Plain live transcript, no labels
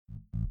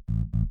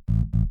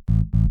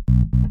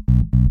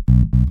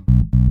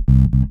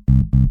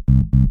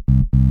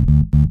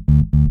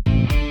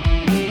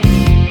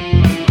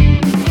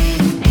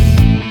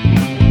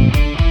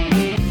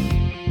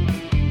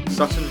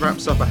Sutton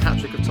wraps up a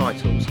hat-trick of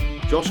titles,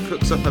 Josh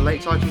cooks up a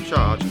late title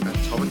charge,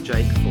 and Tom and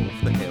Jake fall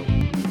off the hill.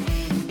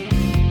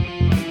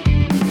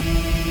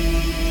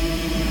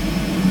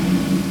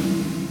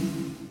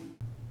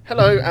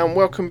 Hello and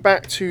welcome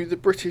back to the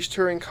British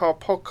Touring Car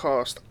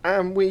Podcast,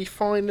 and we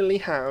finally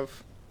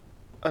have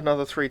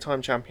another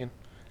three-time champion,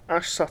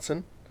 Ash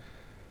Sutton.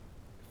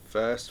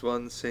 First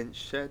one since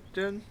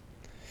Shedden?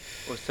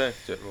 Or has Turkey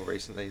done it more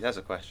recently? There's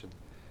a question.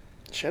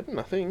 Shedden,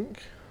 I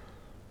think.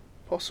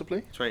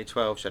 Possibly.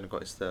 2012, Shedden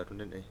got his third one,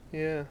 didn't he?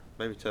 Yeah.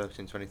 Maybe Turkey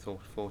in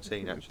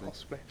 2014, actually.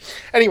 Possibly.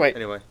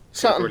 Anyway,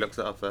 Sutton looked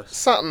that up first.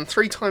 Sutton,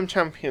 three-time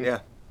champion. Yeah.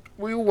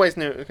 We always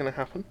knew it was going to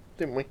happen,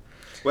 didn't we?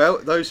 Well,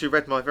 those who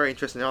read my very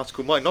interesting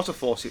article might not have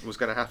thought it was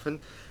going to happen.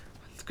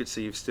 It's good to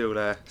see you've still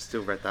read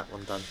that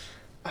one done.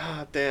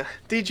 Ah, dear.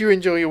 Did you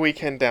enjoy your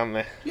weekend down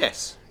there?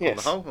 Yes. On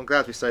the whole, I'm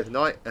glad we stayed the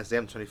night, as the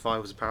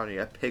M25 was apparently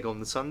a pig on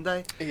the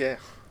Sunday. Yeah.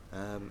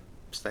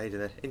 Stayed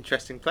in an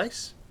interesting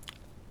place.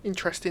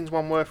 Interesting's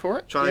one word for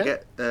it. Trying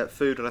to get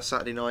food on a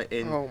Saturday night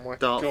in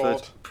Dartford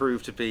God.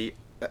 proved to be...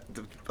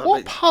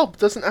 What pub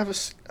doesn't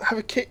have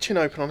a kitchen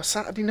open on a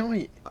Saturday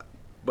night?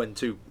 When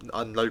two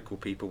unlocal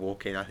people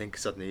walk in, I think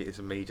suddenly it's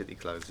immediately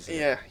closed, isn't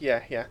it?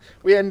 Yeah.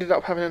 We ended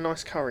up having a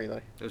nice curry,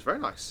 though. It was very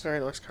nice. Very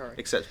nice curry.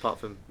 Except apart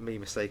from me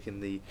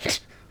mistaking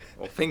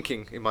or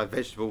thinking in my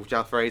vegetable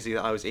jalfrezi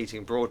that I was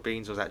eating broad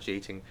beans, I was actually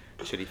eating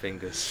chili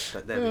fingers.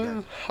 But there we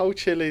go. Whole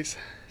chilies.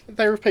 Did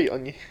they repeat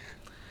on you?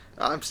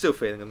 I'm still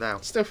feeling them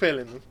now. Still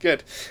feeling them.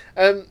 Good.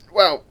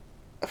 Well,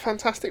 a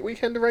fantastic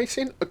weekend of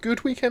racing. A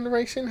good weekend of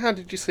racing. How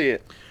did you see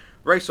it?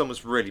 Race 1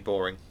 was really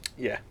boring.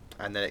 Yeah.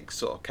 And then it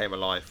sort of came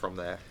alive from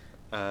there.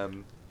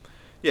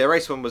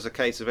 Race 1 was a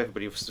case of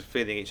everybody was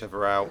feeling each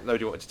other out.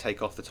 Nobody wanted to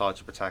take off the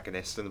title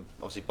protagonist. And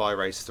obviously by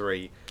race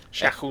 3...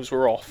 shackles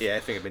were off. Yeah,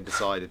 everything had been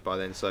decided by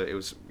then. So it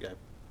was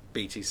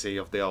BTC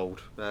of the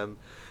old.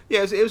 It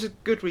was a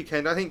good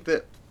weekend. I think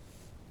that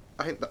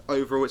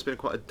overall it's been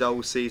quite a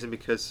dull season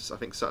because I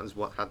think Sutton's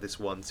had this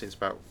one since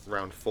about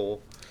round 4.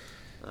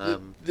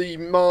 The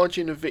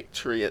margin of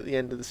victory at the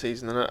end of the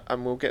season,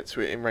 and we'll get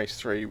to it in race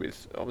 3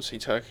 with obviously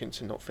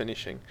Turkington not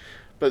finishing,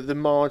 but the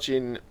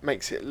margin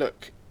makes it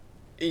look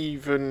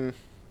even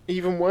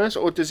worse,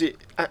 or does it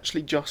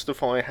actually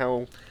justify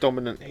how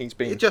dominant he's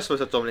been? It justifies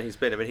how dominant he's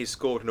been. I mean, he's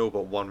scored in all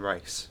but one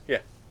race.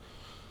 Yeah.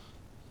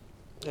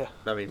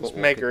 I mean, it's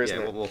mega,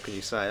 isn't it? What more can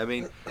you say? I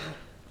mean,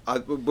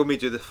 when we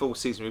do the full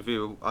season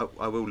review,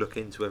 I will look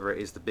into whether it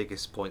is the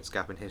biggest points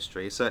gap in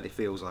history. It certainly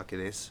feels like it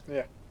is.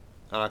 Yeah.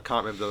 And I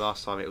can't remember the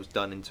last time it was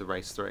done into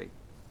race 3.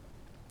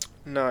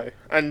 No.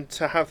 And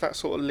to have that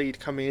sort of lead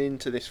coming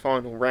into this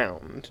final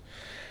round,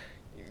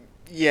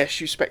 yes,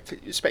 you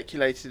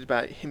speculated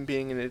about him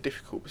being in a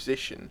difficult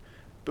position,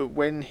 but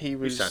when he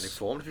was... You sound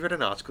informed. Have you read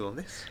an article on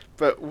this?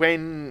 But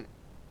when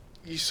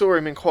you saw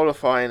him in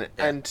qualifying,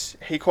 and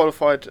he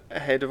qualified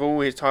ahead of all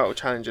his title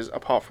challengers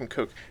apart from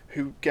Cook,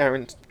 who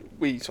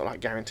we sort of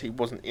guaranteed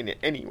wasn't in it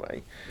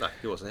anyway. No,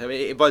 he wasn't. I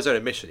mean, by his own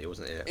admission, he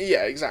wasn't in it.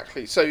 Yeah,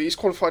 exactly. So he's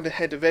qualified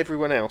ahead of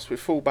everyone else with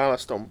full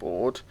ballast on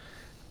board,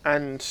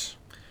 and...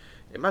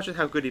 Imagine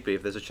how good he'd be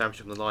if there's a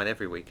championship on the line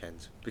every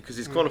weekend, because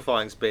his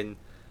qualifying's been...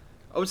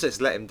 I wouldn't say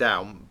it's let him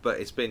down, but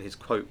it's been his,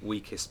 quote,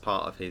 weakest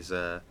part of his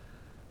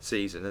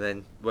season. And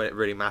then when it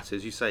really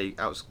matters, you say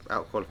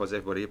out-qualifies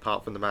everybody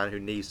apart from the man who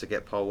needs to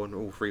get pole and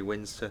all 3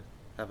 wins to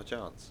have a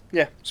chance.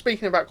 Yeah,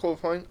 speaking about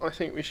qualifying, I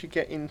think we should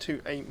get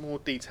into a more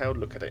detailed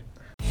look at it.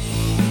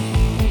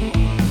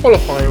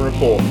 Qualifying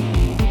report.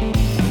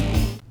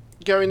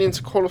 Going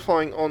into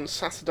qualifying on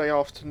Saturday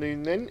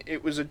afternoon then,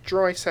 it was a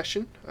dry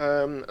session,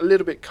 a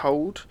little bit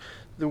cold.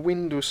 The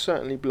wind was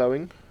certainly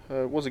blowing.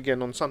 Was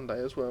again on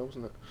Sunday as well,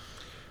 wasn't it?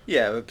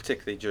 Yeah,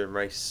 particularly during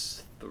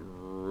race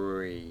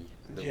 3,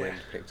 the wind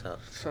picked up.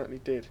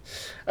 Certainly did.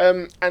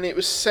 And it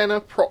was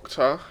Senna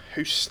Proctor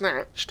who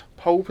snatched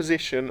pole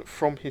position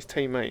from his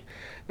teammate.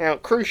 Now,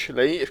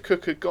 crucially, if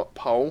Cook had got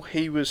pole,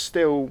 he was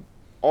still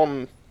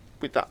on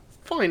with that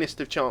finest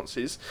of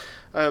chances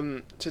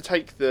to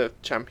take the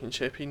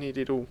championship. He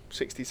needed all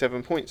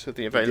 67 points of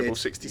the available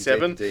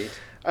 67. He did,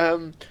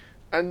 indeed.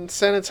 And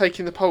Senna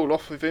taking the pole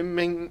off of him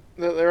meant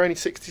that there are only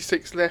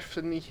 66 left,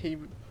 and he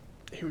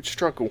would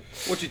struggle.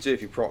 What do you do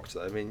if you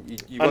Proctor? I mean,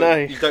 you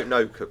don't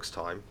know Cook's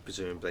time,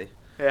 presumably.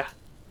 Yeah.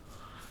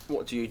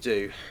 What do you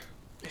do?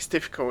 It's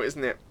difficult,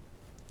 isn't it?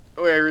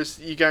 Whereas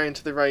you go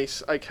into the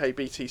race, okay,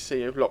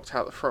 BTC have locked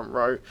out the front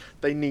row.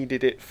 They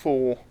needed it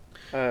for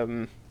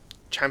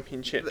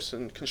championships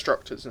and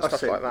constructors and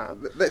stuff like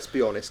that. Let's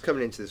be honest,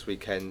 coming into this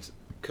weekend,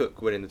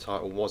 Cook winning the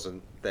title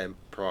wasn't their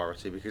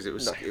priority because it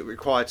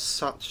required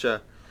such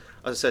a,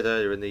 as I said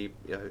earlier in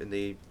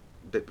the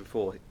bit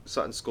before,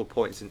 Sutton scored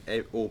points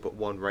in all but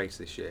one race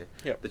this year.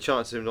 Yep. The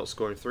chances of him not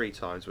scoring 3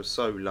 times were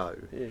so low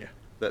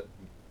that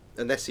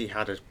unless he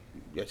had a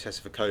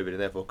test for COVID and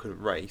therefore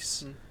couldn't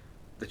race,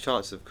 the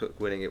chance of Cook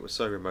winning it was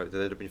so remote that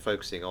they'd have been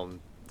focusing on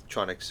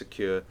trying to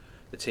secure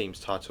the team's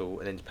title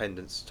and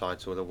independence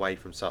title away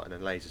from Sutton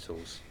and Laser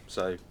Tools.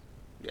 So,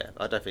 yeah,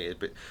 I don't think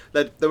there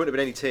wouldn't have been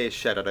any tears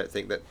shed. I don't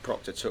think that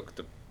Proctor took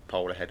the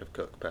pole ahead of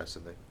Cook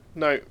personally.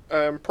 No,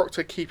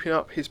 Proctor keeping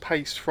up his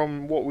pace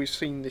from what we've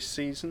seen this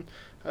season.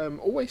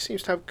 Always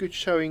seems to have good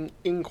showing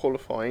in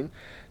qualifying.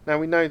 Now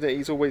we know that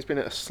he's always been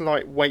at a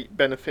slight weight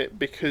benefit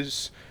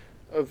because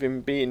of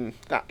him being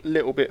that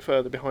little bit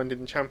further behind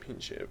in the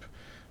championship.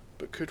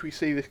 But could we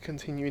see this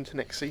continue into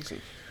next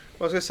season?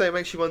 Well, I was going to say, it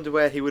makes you wonder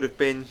where he would have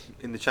been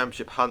in the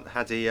championship hunt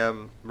had he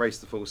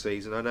raced the full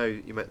season. I know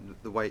you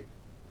meant the weight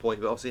point,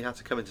 but obviously he had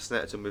to come into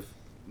Snetterton with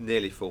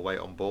nearly full weight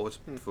on board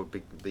for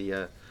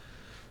the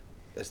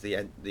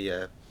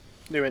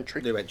New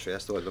entry. New entry.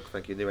 That's the word.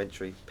 Thank you. New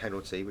entry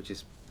penalty, which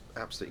is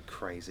absolutely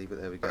crazy.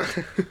 But there we go.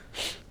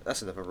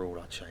 That's another rule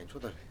I changed.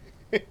 What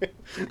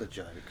a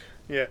joke.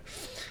 Yeah.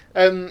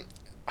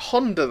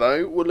 Honda,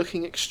 though, were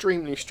looking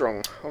extremely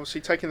strong.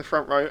 Obviously taking the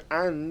front row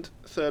and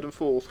third and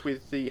fourth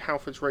with the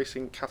Halfords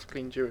Racing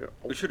Kathleen duo.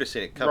 We should have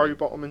seen it coming.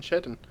 Rowbottom and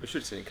Shedden. We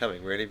should have seen it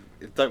coming, really.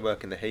 It don't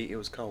work in the heat. It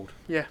was cold.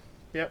 Yeah.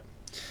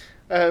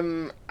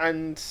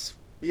 And,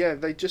 yeah,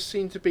 they just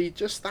seem to be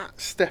just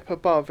that step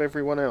above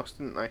everyone else,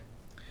 didn't they?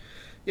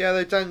 Yeah,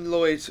 though Dan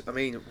Lloyd, I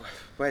mean,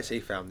 where's he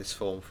found this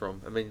form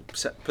from? I mean,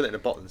 put it in a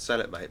bottle and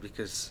sell it, mate,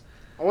 because...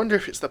 I wonder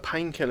if it's the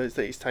painkillers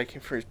that he's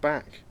taking for his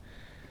back.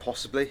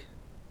 Possibly.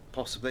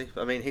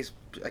 I mean, he's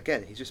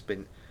just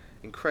been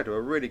incredible.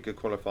 A really good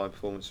qualifying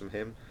performance from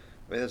him.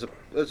 I mean,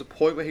 there's a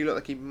point where he looked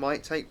like he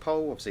might take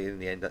pole. Obviously, in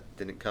the end, that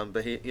didn't come.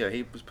 But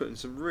he was putting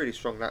some really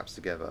strong laps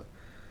together,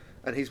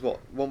 and he's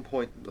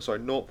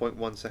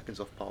 0.1 seconds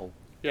off pole.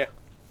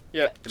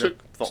 Yeah,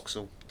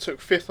 Vauxhall.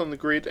 Took fifth on the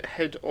grid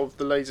ahead of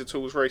the Laser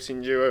Tools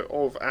Racing duo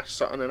of Ash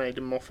Sutton and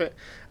Aidan Moffat.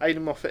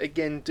 Aidan Moffat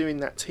again doing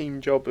that team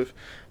job of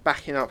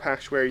backing up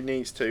Ash where he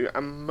needs to,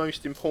 and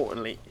most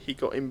importantly, he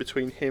got in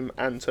between him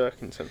and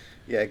Turkington.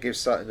 Yeah, it gives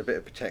Sutton a bit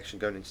of protection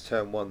going into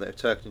turn one, that if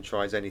Turkington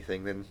tries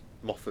anything, then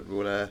Moffat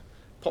will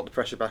pop the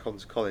pressure back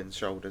onto Collins'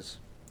 shoulders.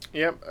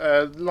 Yep,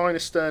 line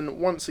astern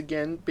once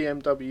again,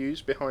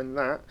 BMWs behind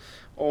that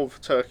of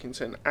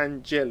Turkington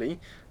and Jelly.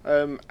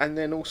 And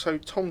then also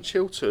Tom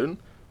Chilton,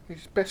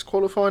 who's best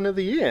qualifying of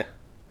the year.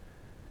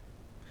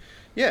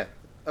 Yeah,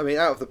 I mean,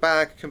 out of the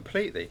bag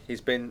completely.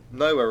 He's been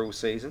nowhere all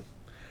season,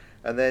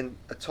 and then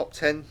a top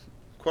 10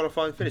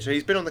 qualifying finisher.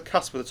 He's been on the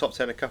cusp of the top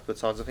 10 a couple of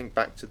times. I think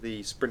back to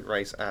the sprint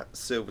race at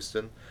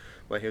Silverstone,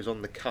 where he was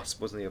on the cusp,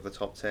 wasn't he, of the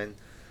top 10.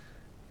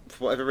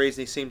 For whatever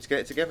reason, he seemed to get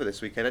it together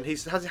this weekend, and he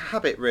has a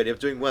habit really of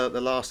doing well at the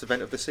last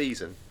event of the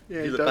season. Yeah,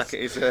 if you he look does. back at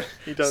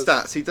his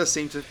stats, he does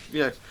seem to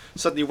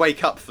suddenly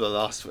wake up for the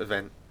last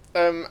event.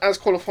 As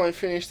qualifying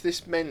finished,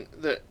 this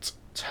meant that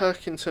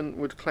Turkington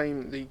would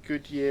claim the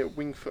Goodyear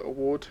Wingfoot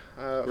Award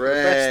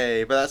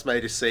But that's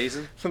made his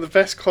season. for the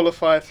best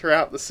qualifier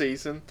throughout the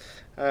season,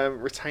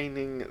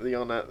 retaining the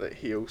honour that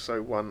he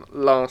also won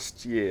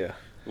last year.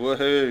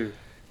 Woohoo!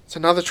 It's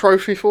another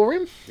trophy for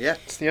him. Yeah,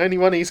 It's the only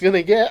one he's going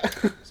to get.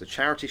 it's a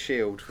charity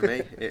shield for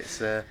me.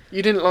 It's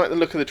You didn't like the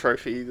look of the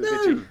trophy either,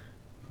 did you?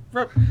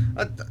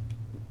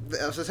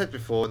 As I said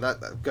before, and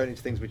that going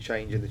into things we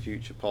change in the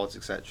future, pods,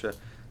 etc.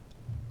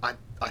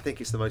 I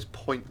think it's the most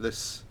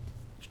pointless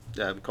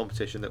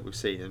competition that we've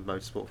seen in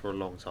motorsport for a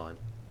long time.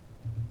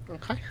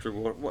 Okay.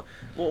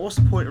 What's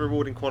the point of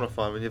rewarding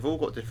qualifying when they've all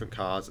got different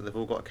cars and they've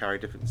all got to carry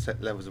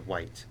different levels of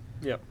weight?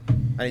 Yep.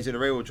 And he's in a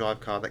rear-wheel drive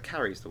car that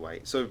carries the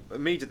weight, so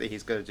immediately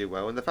he's going to do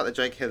well. And the fact that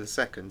Jake Hill is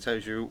second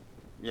tells you,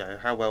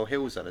 how well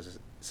Hill's done as a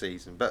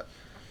season. But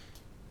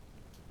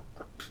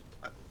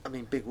I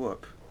mean, big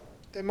whoop.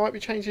 There might be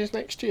changes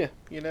next year.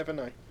 You never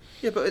know.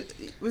 Yeah, but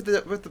with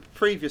the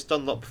previous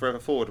Dunlop Forever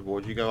Forward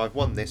Award, you go, I've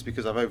won this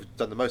because I've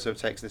done the most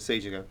overtakes in the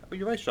season. You go, oh,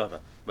 you're a race driver.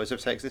 Most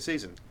overtakes in the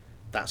season.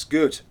 That's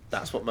good.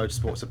 That's what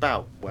motorsport's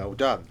about. Well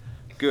done.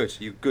 Good.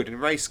 You're good in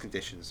race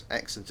conditions.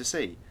 Excellent to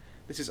see.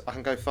 I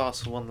can go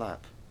fast for one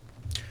lap.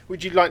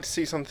 Would you like to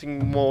see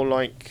something more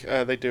like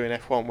they do in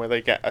F1 where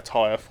they get a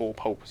tyre for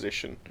pole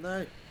position?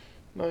 No.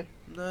 No?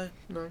 No.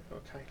 No?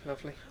 Okay,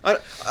 lovely.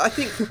 I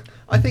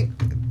think,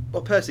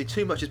 well, personally,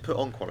 too much is put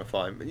on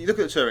qualifying. When you look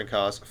at the touring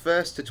cars,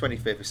 first to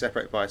 25th is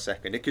separated by a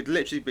second. It could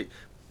literally be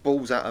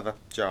balls out of a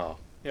jar.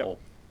 Yep. Or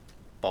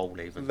bowl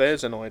even.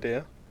 There's an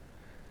idea.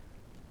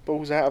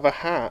 Balls out of a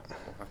hat.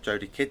 I'll have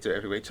Jodie Kidd do it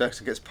every week.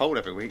 Turkson gets pole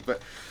every week.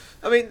 But,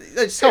 I mean,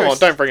 Come on,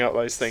 don't bring up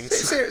those things.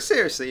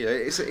 Seriously,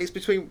 it's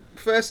between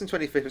first and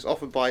 25th. It's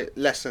often by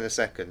less than a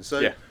second. So,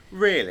 Yeah.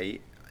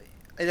 really,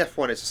 in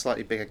F1, it's a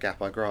slightly bigger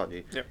gap, I grant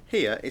you. Yep.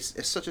 Here,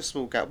 it's such a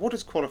small gap. What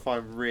does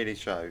qualifying really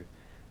show?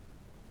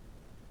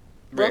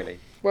 Really?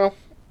 Well,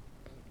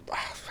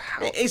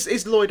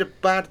 Is Lloyd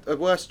a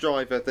worse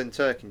driver than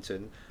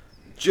Turkington,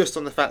 just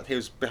on the fact he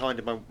was behind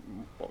him?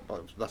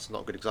 Well, that's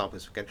not a good example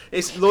this weekend.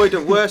 Is Lloyd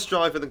a worse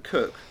driver than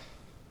Cook,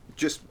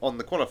 just on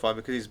the qualifying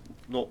because he's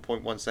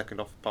 0.1 second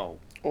off the pole?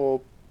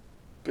 or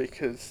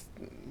because,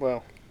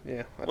 well,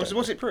 yeah.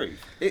 What's it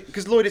prove?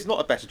 Because Lloyd is not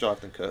a better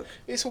driver than Cook.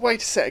 It's a way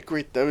to set a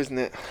grid, though, isn't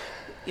it?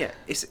 Yeah,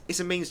 it's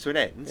a means to an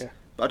end. Yeah.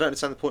 But I don't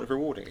understand the point of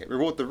rewarding it.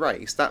 Reward the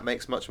race. That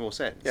makes much more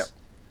sense. Yep.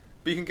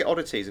 But you can get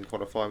oddities in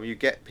qualifying where you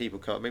get people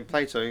come. I mean,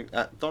 Plato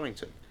at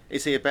Donington.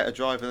 Is he a better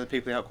driver than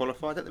people he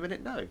out-qualified at the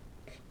minute? No.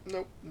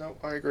 No,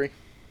 I agree.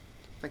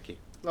 Thank you.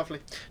 Lovely.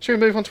 Shall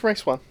we move on to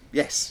race 1?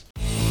 Yes.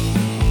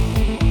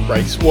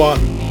 Race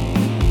 1.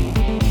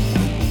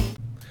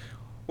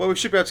 Well, we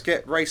should be able to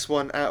get race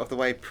 1 out of the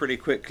way pretty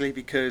quickly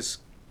because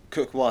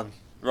Cook won.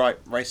 Right,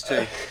 race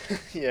 2.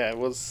 Yeah, it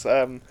was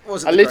Wasn't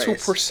a the little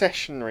greatest.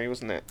 processionary,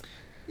 wasn't it?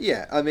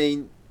 Yeah, I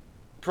mean,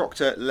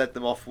 Proctor led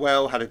them off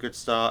well, had a good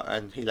start,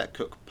 and he let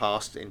Cook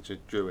past into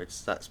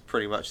Druids. That's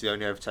pretty much the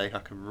only overtake I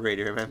can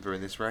really remember in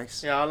this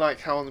race. Yeah, I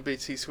like how on the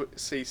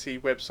BTCC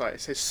website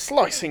it says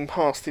slicing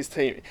past his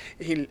team.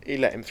 He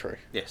let him through.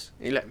 Yes.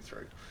 He let him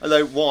through.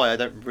 Although why, I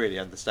don't really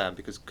understand,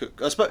 because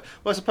Cook... I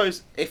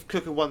suppose if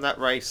Cook had won that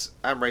race,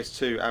 and race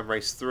 2 and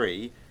race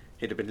 3,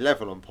 he'd have been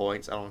level on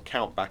points, and on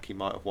count back he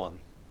might have won.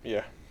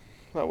 Yeah,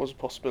 that was a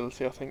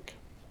possibility, I think.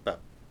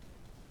 But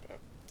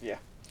yeah.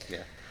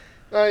 Yeah.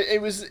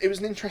 It was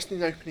an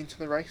interesting opening to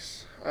the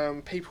race.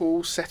 People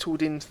all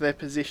settled into their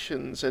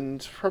positions,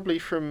 and probably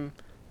from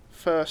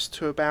first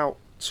to about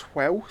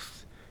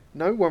 12th,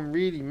 no one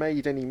really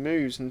made any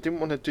moves and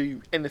didn't want to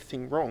do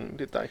anything wrong,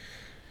 did they?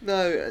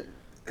 No,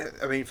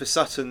 I mean, for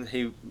Sutton,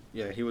 he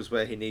was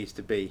where he needs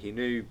to be. He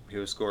knew he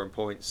was scoring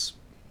points.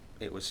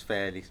 It was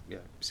fairly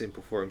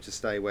simple for him to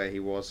stay where he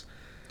was.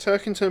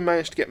 Turkington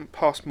managed to get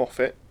past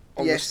Moffat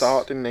on the Yes.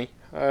 start, didn't he?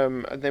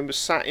 And then was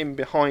sat in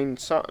behind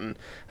Sutton,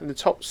 and the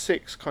top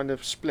 6 kind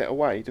of split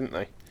away, didn't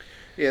they?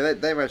 Yeah,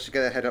 they managed to get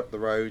their head up the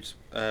road,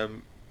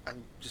 and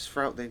just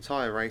throughout the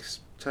entire race,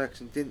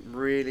 Turkington didn't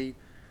really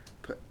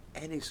put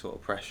any sort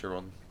of pressure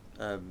on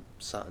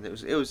Sutton. It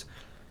was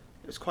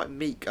quite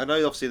meek. I know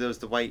obviously there was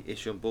the weight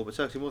issue on board, but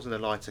Turkington wasn't a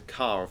lighter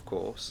car, of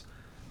course,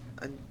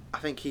 and I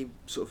think he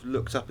sort of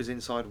looked up his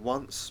inside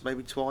once,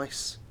 maybe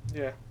twice.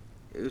 Yeah.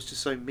 It was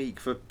just so meek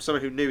for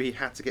someone who knew he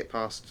had to get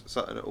past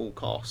Sutton at all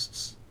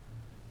costs.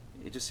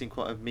 It just seemed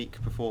quite a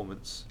meek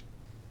performance.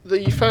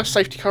 The first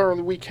safety car of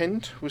the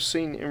weekend was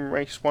seen in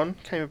race 1.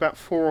 Came about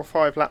 4 or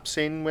 5 laps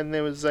in when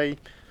there was a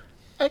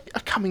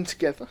coming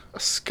together, a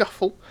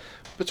scuffle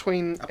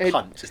between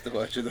Punch is the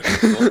word you're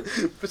looking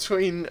for.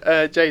 between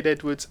Jade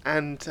Edwards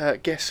and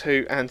guess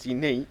who, Andy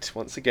Neat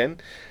once again.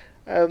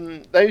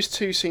 Those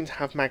two seem to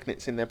have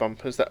magnets in their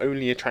bumpers that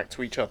only attract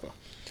to each other.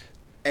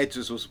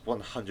 Edwards was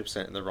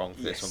 100% in the wrong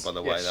for this Yes, one, by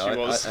the way. yes, Though. she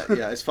was.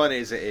 Yeah, as funny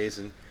as it is,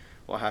 and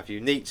what have you.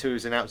 Neat,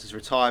 who's announced his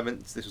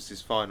retirement. This was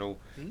his final,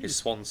 his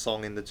swan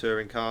song in the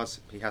touring cars.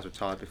 He has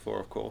retired before,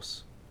 of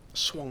course.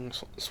 Swan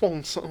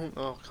song.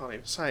 Oh, I can't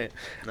even say it.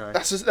 No.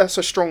 That's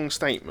a strong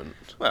statement.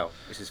 Well,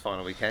 it's his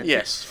final weekend.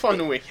 Yes,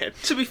 final weekend.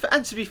 To be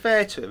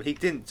fair to him, he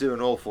didn't do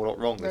an awful lot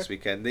wrong this No.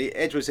 weekend. The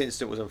Edwards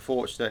incident was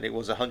unfortunate. It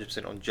was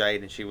 100% on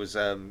Jade, and she was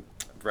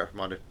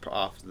reprimanded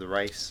after the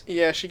race.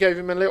 Yeah, she gave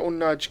him a little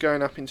nudge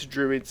going up into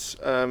Druids,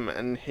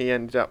 and he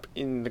ended up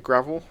in the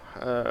gravel,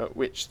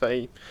 which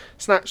they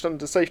snatched under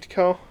the safety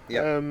car.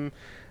 Yep. And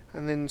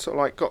then sort of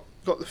like got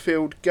the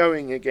field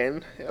going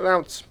again. It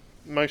allowed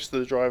most of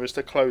the drivers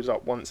to close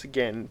up once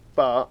again,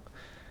 but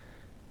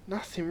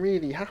nothing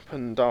really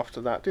happened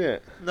after that, did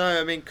it?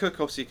 No, I mean, Cook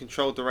obviously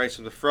controlled the race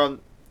from the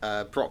front.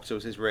 Proctor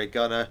was his rear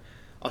gunner.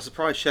 I was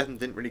surprised Shetland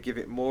didn't really give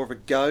it more of a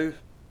go.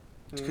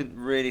 Couldn't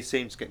really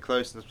seem to get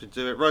close enough to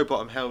do it.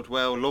 Rowbottom held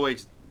well.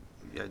 Lloyd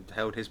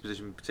held his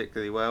position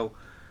particularly well.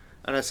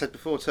 And as I said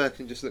before,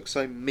 Turkin just looked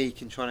so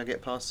meek in trying to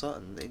get past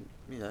Sutton.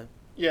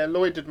 Yeah,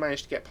 Lloyd had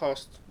managed to get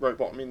past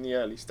Rowbottom in the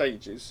early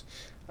stages.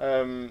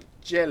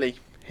 Jelly,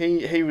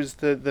 he was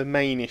the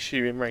main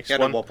issue in race He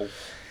had 1. a wobble.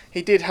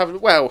 He did have,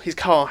 his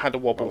car had a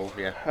wobble.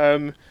 Yeah.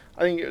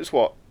 I think it was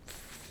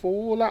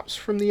 4 laps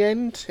from the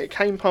end. It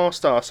came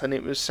past us and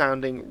it was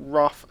sounding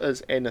rough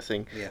as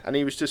anything. Yeah. And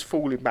he was just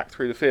falling back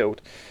through the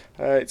field.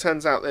 It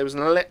turns out there was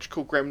an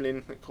electrical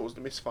gremlin that caused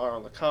a misfire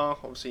on the car,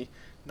 obviously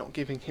not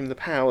giving him the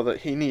power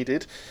that he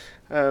needed.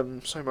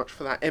 So much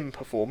for that M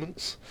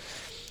performance.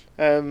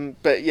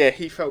 But yeah,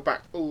 he fell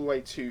back all the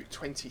way to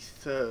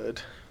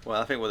 23rd. Well,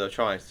 I think what they were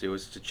trying to do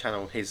was to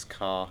channel his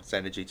car's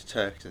energy to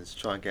Turkington's to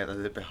try and get a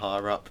little bit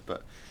higher up,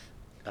 but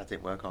that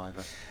didn't work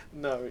either.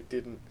 No, it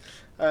didn't.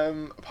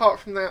 Apart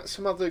from that,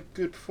 some other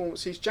good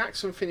performances.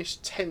 Jackson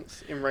finished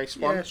 10th in race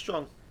 1. Yeah,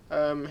 strong.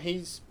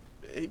 He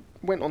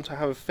went on to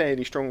have a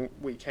fairly strong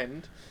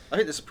weekend. I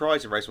think the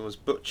surprising race one was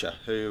Butcher,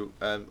 who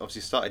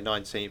obviously started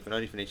 19th and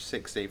only finished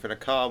 16th in a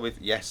car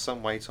with, yes,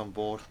 some weight on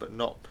board, but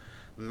not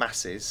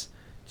masses.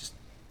 Just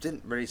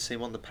didn't really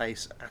seem on the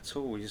pace at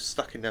all. He was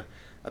stuck in a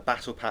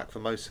battle pack for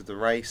most of the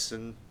race,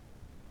 and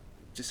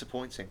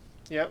disappointing.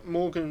 Yeah,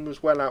 Morgan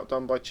was well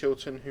outdone by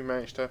Chilton, who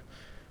managed to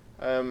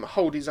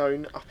hold his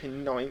own up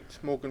in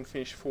 9th. Morgan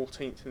finished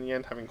 14th in the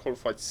end, having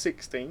qualified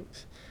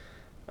 16th.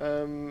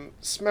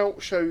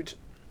 Smelt showed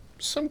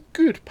some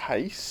good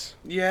pace.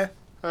 Yeah,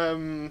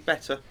 Made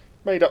better.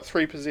 up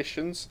 3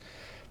 positions,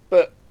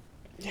 but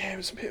yeah, it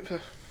was a bit of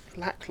a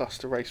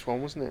lacklustre race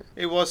 1, wasn't it?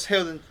 It was.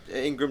 Hill and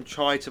Ingram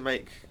tried to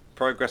make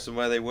progress on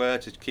where they were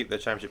to keep their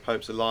championship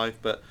hopes alive,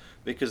 but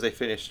because they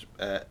finished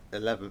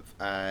 11th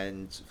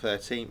and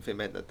 13th, it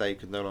meant that they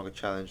could no longer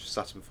challenge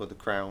Sutton for the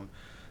crown.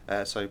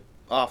 So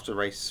after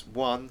race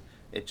 1,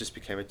 it just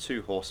became a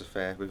 2-horse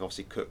affair, with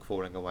obviously Cook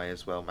falling away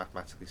as well,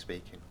 mathematically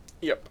speaking.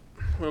 Yep.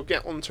 We'll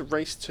get on to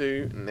race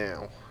 2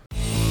 now.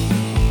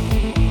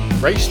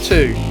 Race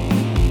 2.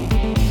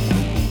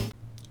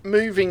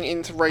 Moving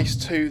into race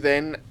 2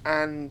 then,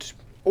 and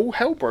all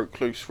hell broke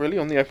loose really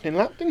on the opening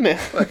lap, didn't it?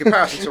 Well, in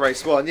comparison to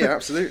race 1, yeah,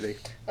 absolutely.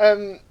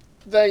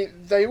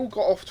 They all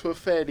got off to a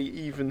fairly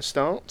even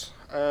start.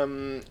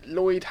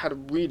 Lloyd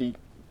had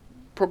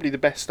probably the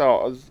best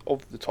start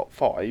of the top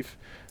 5.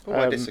 Oh,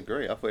 I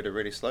disagree. I thought he had a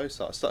really slow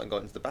start. Sutton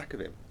got into the back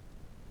of him.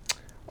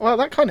 Well,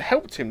 that kind of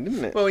helped him,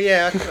 didn't it? Well,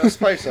 yeah, I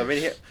suppose so. I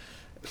mean,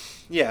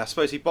 I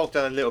suppose he bogged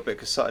down a little bit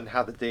because Sutton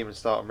had the demon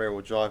start on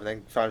rear-wheel drive and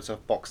then found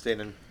himself boxed in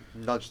and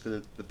nudged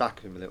the back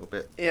of him a little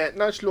bit. Yeah,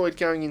 nudged Lloyd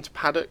going into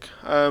paddock.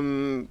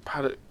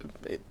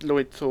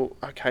 Lloyd thought,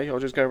 okay, I'll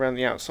just go around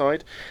the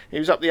outside. He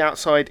was up the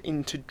outside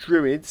into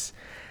Druids,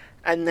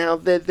 and now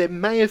there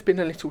may have been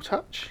a little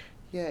touch.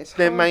 Yeah, it's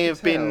there hard may to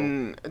have tell.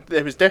 been.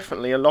 There was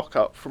definitely a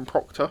lock-up from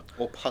Proctor.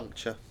 Or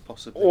puncture,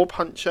 possibly. Or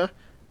puncher,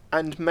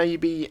 and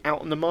maybe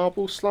out on the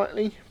marbles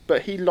slightly,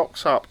 but he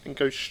locks up and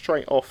goes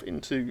straight off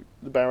into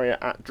the barrier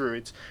at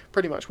Druids,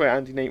 pretty much where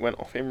Andy Neate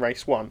went off in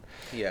race 1.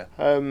 Yeah.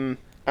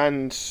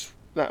 And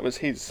that was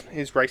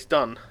his race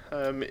done.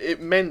 It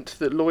meant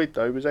that Lloyd,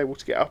 though, was able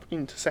to get up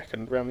into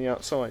second round the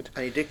outside.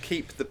 And he did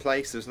keep the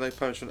place. There was no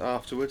punishment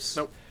afterwards.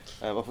 Nope.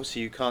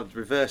 Obviously, you can't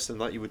reverse them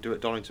like you would do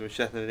at Donington with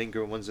Shetland and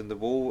Ingram ones in the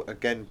wall.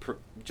 Again,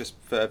 just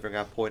furthering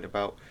our point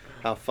about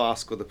how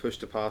fast the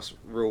push-to-pass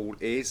rule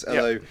is.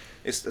 Although,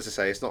 it's, as I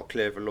say, it's not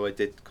clear if Lloyd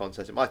did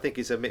contest him. I think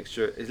it's a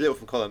mixture. It's a little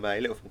from column A,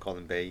 a little from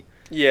column B.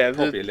 Yeah,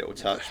 probably a little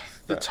touch.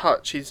 The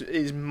touch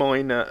is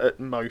minor at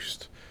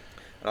most.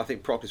 And I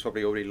think Proctor's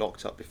probably already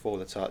locked up before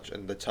the touch,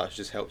 and the touch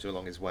just helped him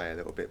along his way a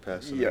little bit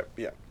personally.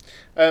 Yeah.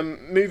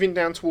 Moving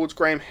down towards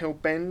Graham Hill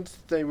Bend,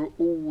 they were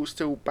all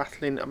still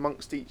battling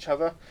amongst each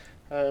other.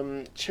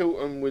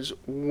 Chilton was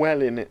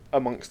well in it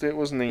amongst it,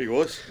 wasn't he? He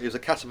was. He was a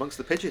cat amongst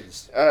the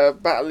pigeons.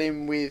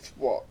 Battling with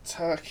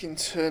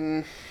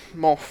Turkington,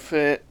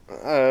 Moffat,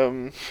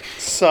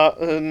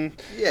 Sutton.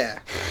 Yeah,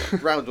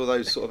 round all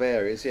those sort of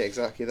areas. Yeah,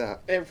 exactly that.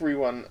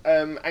 Everyone.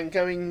 And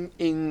going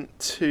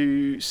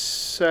into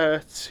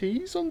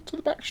Surtees onto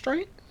the back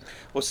straight.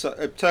 Well,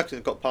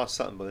 Turkington got past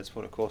Sutton by this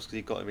point, of course, because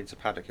he got him into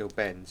Paddock Hill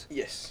Bend.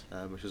 Yes.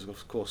 Which was,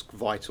 of course,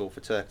 vital for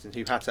Turkington,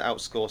 who had to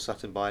outscore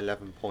Sutton by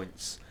 11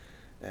 points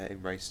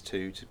in race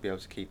 2 to be able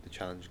to keep the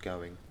challenge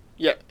going.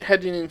 Yeah,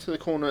 heading into the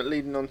corner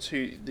leading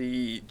onto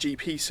the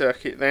GP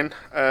circuit then,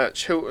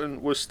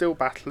 Chilton was still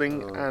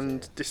battling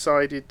and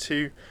decided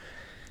to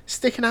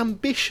stick an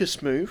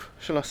ambitious move,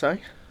 shall I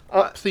say,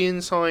 up the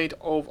inside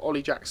of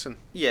Ollie Jackson.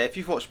 Yeah, if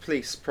you've watched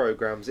police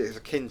programmes, it's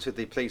akin to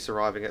the police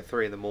arriving at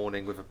 3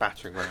 a.m. with a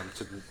battering ram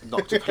to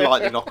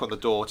politely knock on the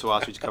door to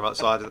ask you to come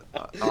outside and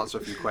answer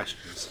a few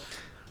questions.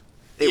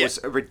 It was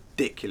a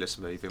ridiculous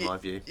move, in my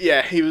view.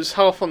 Yeah, he was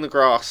half on the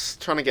grass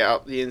trying to get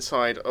up the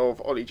inside of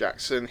Ollie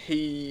Jackson.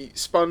 He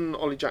spun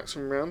Ollie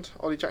Jackson round.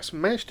 Ollie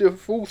Jackson managed to do a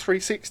full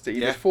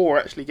 360 before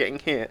actually getting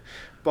hit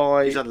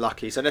by... He's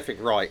unlucky. He's done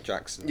everything right,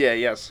 Jackson. Yeah,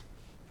 he has.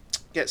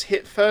 Gets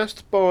hit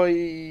first by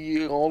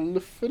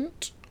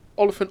Oliphant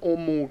or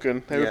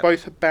Morgan. They were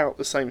both about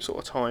the same sort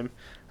of time,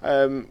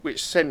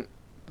 which sent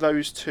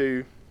those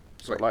two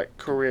sort of like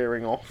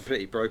careering off.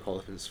 Completely broke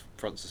Oliphant's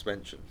front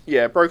suspension.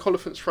 Yeah, broke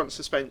Oliphant's front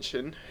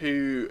suspension,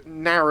 who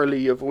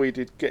narrowly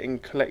avoided getting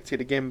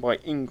collected again by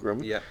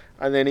Ingram. Yeah.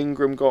 And then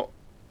Ingram got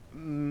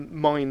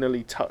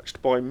minorly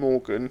touched by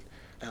Morgan.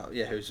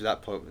 Who's at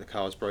that point when the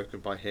car was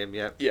broken by him,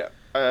 yeah. Yeah.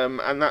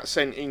 And that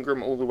sent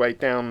Ingram all the way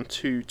down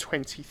to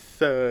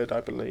 23rd, I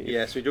believe.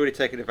 Yeah, so he'd already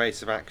taken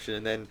evasive action,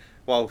 and then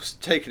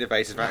whilst taking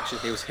evasive action,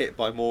 he was hit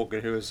by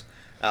Morgan, who was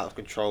out of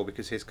control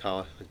because his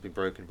car had been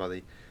broken by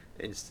the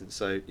instance.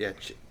 So yeah,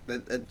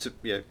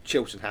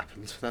 Chilton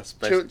happened. That's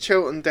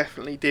Chilton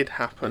definitely did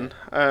happen,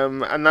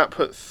 and that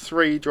put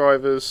 3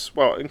 drivers,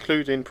 well,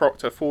 including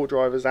Proctor, 4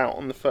 drivers out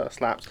on the first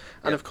laps,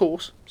 and of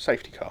course,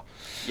 safety car.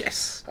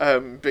 Yes.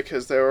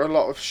 Because there are a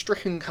lot of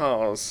stricken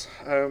cars.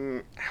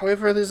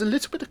 However, there's a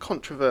little bit of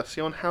controversy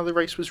on how the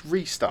race was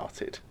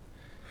restarted.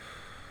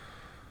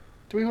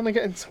 Do we want to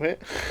get into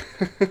it?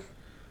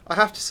 I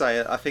have to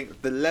say, I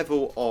think the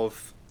level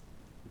of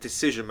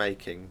decision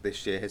making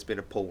this year has been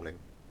appalling.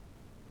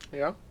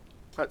 Yeah,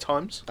 at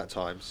times. At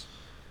times.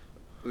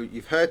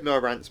 You've heard my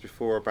rants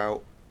before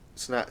about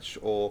snatch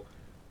or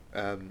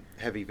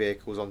heavy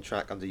vehicles on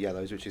track under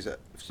yellows, which is,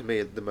 to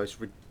me, the most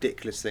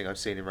ridiculous thing I've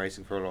seen in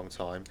racing for a long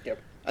time. Yep.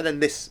 And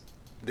then this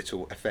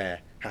little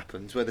affair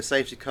happened where the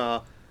safety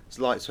car's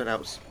lights went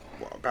out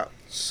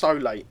so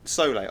late.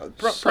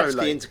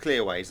 Practically into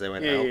clearways they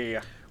went out.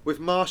 Yeah. With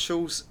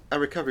marshals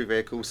and recovery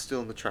vehicles still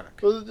on the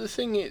track. Well, the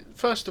thing is,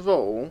 first of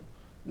all,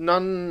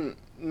 none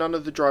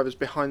of the drivers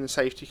behind the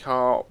safety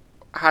car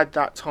had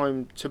that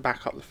time to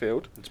back up the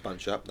field. To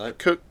bunch up, no.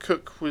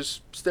 Cook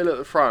was still at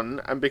the front,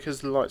 and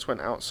because the lights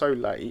went out so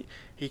late,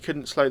 he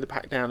couldn't slow the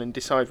pack down and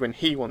decide when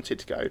he wanted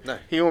to go. No.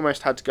 He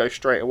almost had to go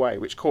straight away,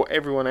 which caught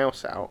everyone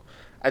else out,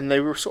 and they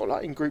were sort of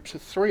like in groups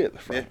of 3 at the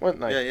front, weren't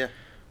they? Yeah.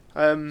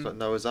 It's like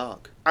Noah's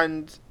Ark.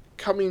 And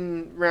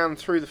coming round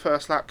through the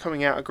first lap,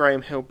 coming out of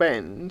Graham Hill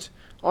Bend,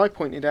 I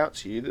pointed out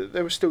to you that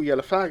there were still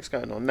yellow flags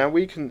going on. Now,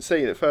 we couldn't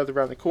see that further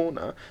around the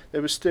corner,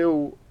 there was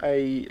still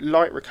a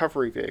light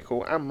recovery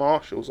vehicle and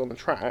marshals on the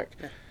track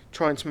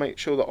trying to make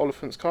sure that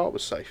Oliphant's car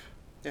was safe.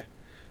 Yeah.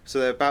 So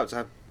they're about to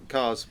have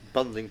cars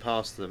bundling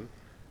past them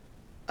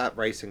at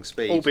racing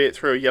speed. Albeit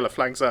through a yellow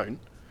flag zone.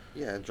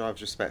 Yeah, and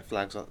drivers respect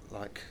flags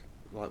like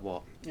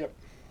what? Yep.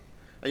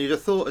 And you'd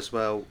have thought as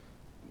well,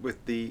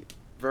 with the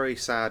very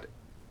sad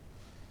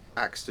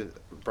accident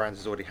Brands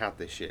has already had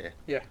this year.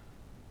 Yeah.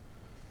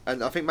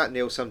 And I think Matt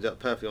Neal summed it up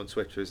perfectly on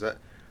Twitter, is that,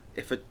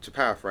 to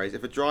paraphrase,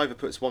 if a driver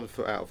puts 1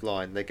 foot out of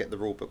line, they get the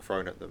rule book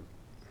thrown at them.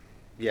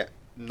 Yet,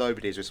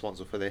 nobody is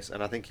responsible for this,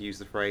 and I think he used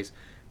the phrase,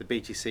 the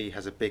BTC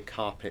has a big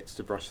carpet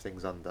to brush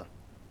things under.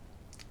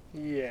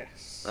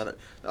 Yes. And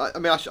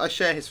I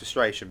share his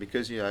frustration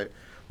because,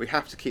 we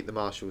have to keep the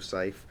marshals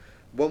safe.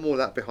 One more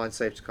lap behind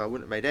safety car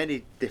wouldn't have made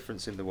any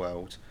difference in the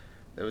world.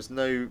 There was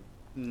no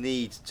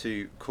need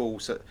to call.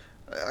 So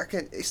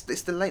again, it's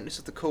the lateness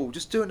of the call.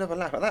 Just do another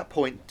lap. At that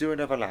point, do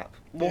another lap.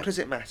 What does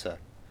it matter?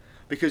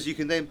 Because you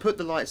can then put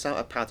the lights out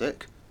at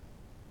paddock,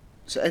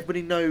 so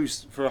everybody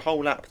knows for a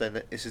whole lap then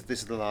that this is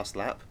the last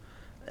lap.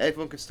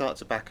 Everyone can start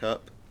to back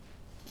up,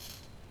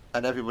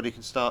 and everybody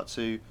can start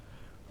to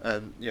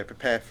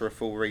prepare for a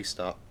full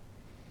restart.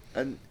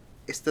 And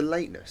it's the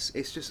lateness.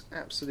 It's just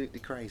absolutely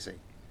crazy.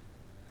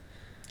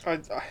 I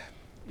don't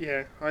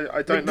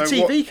know.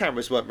 The TV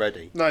cameras weren't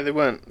ready. No, they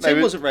weren't. Tim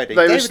wasn't ready.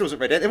 David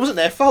wasn't ready. It wasn't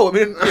their fault.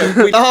 I mean,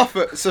 we laugh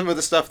at some of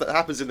the stuff that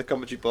happens in the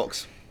commentary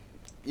box,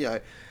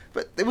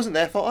 but it wasn't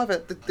their fault either.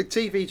 The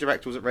TV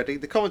director wasn't ready.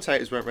 The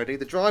commentators weren't ready.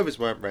 The drivers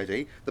weren't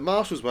ready. The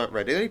marshals weren't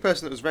ready. The only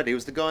person that was ready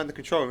was the guy in the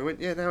control room. We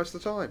went, yeah, now it's the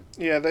time.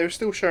 Yeah, they were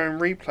still showing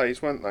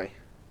replays, weren't they?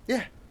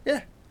 Yeah.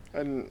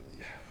 And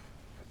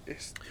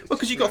it's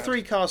because you got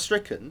 3 cars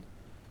stricken.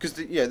 Because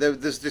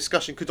there's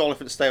discussion, could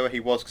Oliphant stay where he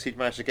was because he'd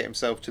managed to get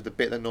himself to the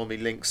bit that normally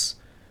links,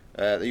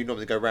 that you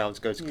normally go round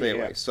to go to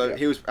clearways. So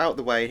he was out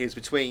the way, he was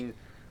between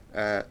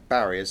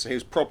barriers, so he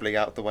was probably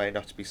out the way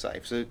enough to be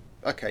safe. So,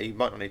 okay, he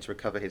might not need to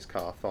recover his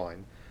car,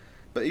 fine.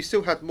 But he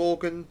still had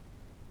Morgan,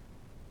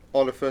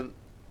 Oliphant,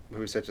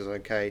 who we said was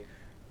okay,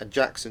 and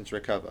Jackson to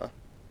recover.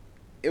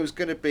 It was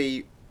going to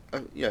be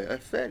a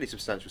fairly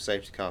substantial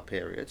safety car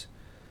period.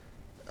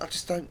 I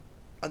just don't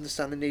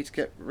understand the need to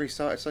get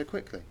restarted so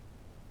quickly.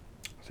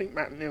 I think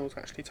Matt Neal's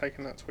actually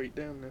taken that tweet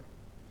down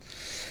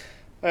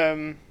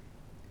now.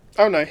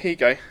 Oh no, here you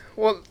go.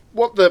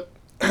 What the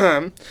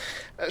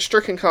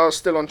stricken cars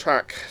still on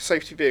track,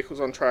 safety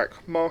vehicles on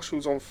track,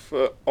 marshals on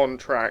foot on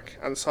track,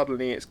 and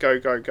suddenly it's go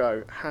go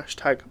go.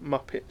 Hashtag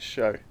Muppet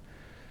Show.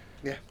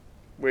 Yeah.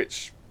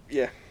 Which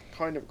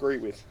kind of agree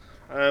with.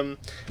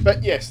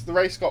 But yes, the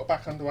race got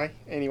back underway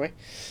anyway,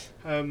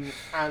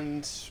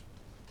 and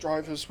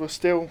drivers were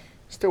still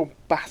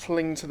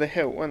battling to the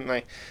hill, weren't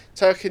they?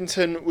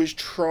 Turkington was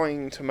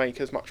trying to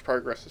make as much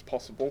progress as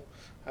possible,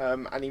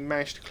 and he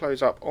managed to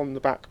close up on the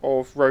back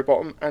of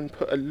Rowbottom and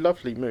put a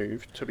lovely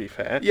move, to be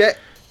fair,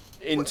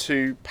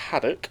 into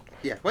paddock.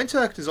 Yeah, when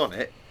Turkington's on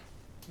it,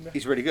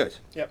 he's really good.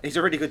 Yep. He's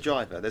a really good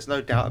driver, there's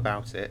no doubt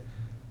about it.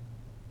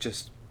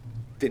 Just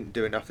didn't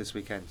do enough this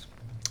weekend.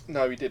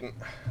 No, he didn't.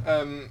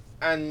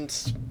 And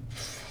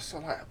so,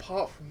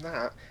 apart from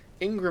that,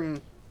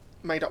 Ingram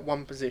made up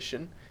 1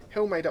 position.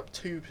 Hill made up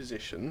 2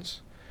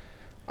 positions.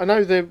 I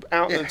know they're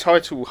out in the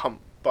title hump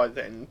by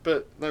then,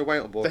 but no weight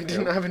on board. They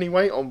didn't have any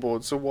weight on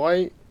board, so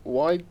why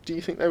do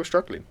you think they were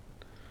struggling?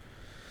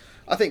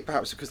 I think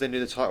perhaps because they knew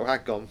the title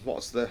had gone.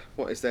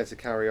 What is there to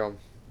carry on?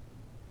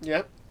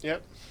 Yep,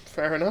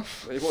 fair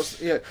enough.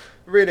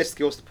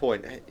 Realistically, what's the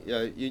point?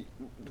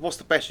 What's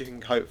the best you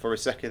can hope for a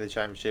second in the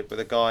championship with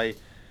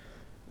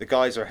the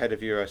guys are ahead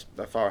of you,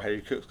 are far ahead of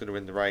you. Cook's going to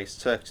win the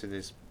race. Turkington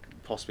is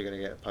possibly going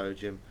to get a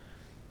podium.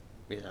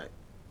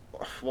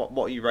 What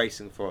are you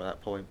racing for at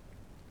that point?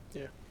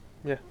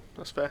 Yeah,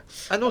 that's fair.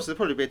 And also, there'd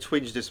probably be a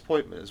twinge of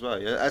disappointment as well.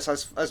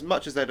 As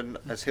much as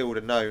as Hill would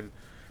have known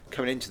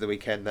coming into the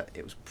weekend that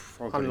it was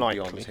probably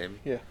beyond him.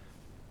 Yeah.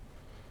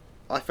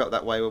 I felt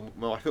that way when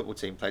my football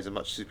team plays a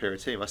much superior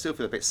team. I still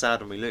feel a bit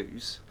sad when we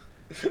lose.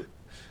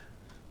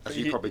 As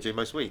you probably do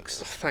most weeks.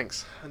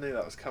 Thanks. I knew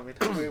that was coming.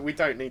 we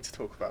don't need to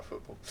talk about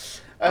football.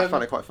 I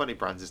find it quite funny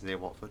Brands is near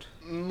Watford.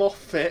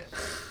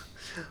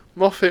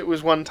 Moffat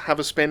was one to have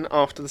a spin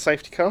after the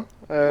safety car.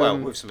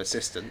 With some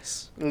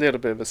assistance. A little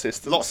bit of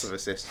assistance. Lots of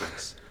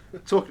assistance.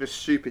 Talking of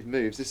stupid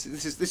moves, this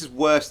is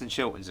worse than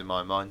Chilton's in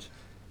my mind.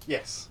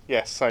 Yes,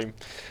 same.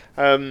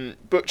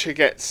 Butcher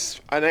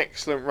gets an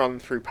excellent run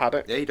through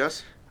paddock. Yeah, he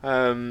does.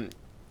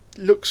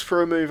 Looks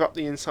for a move up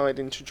the inside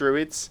into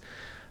Druids.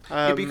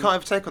 But you can't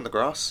overtake on the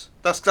grass.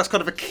 That's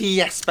kind of a key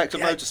aspect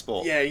of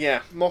motorsport.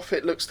 Yeah.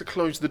 Moffat looks to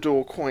close the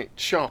door quite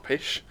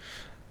sharpish.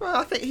 Well,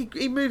 I think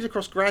he moved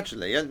across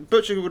gradually, and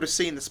Butcher would have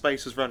seen the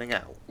space was running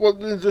out. Well,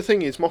 the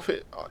thing is,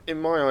 Moffat,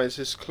 in my eyes,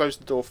 has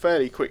closed the door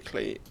fairly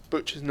quickly.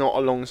 Butcher's not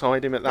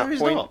alongside him at that point.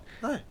 He's not.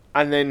 No.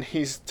 And then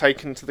he's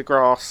taken to the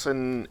grass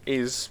and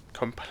is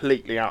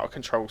completely out of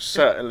control,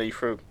 certainly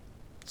for a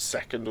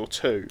second or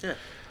two. Yeah.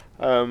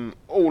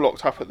 all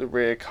locked up at the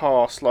rear,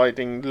 car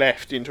sliding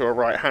left into a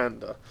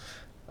right-hander.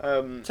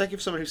 Take it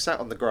for someone who sat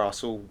on the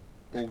grass all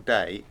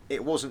day,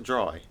 it wasn't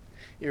dry.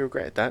 You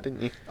regretted that,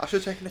 didn't you? I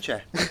should have taken a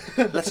chair.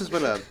 Lessons were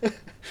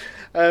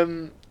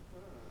learned.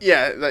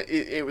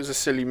 It was a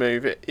silly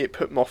move. It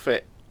put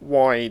Moffat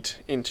wide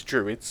into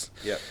Druids.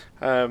 Yeah.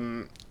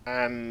 And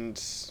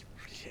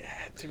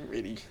it didn't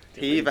really.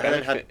 He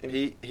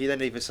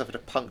then either suffered a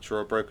puncture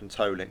or a broken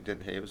toe link,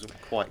 didn't he? It wasn't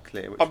quite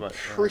clear which way. I'm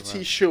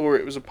pretty sure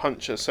it was a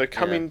puncture. So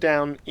coming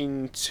down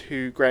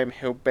into Graham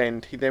Hill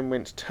Bend, he then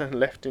went to turn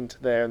left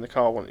into there, and the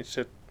car wanted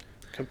to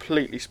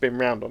completely spin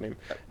round on him.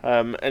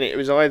 And it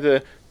was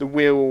either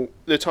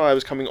the tyre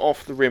was coming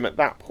off the rim at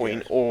that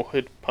point, or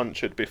had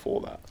punctured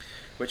before that.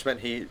 Which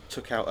meant he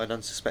took out an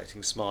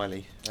unsuspecting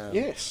Smiley.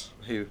 Yes.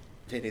 Who,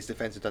 in his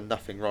defence, had done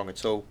nothing wrong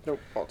at all. Nope,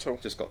 not at all.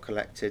 Just got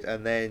collected.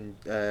 And then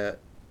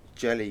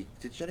Jelly.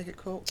 Did Jelly get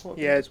caught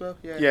as well?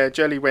 Yeah,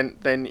 Jelly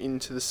went then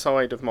into the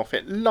side of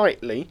Moffat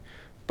lightly,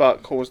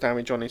 but caused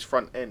damage on his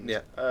front end.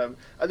 Yeah.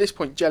 At this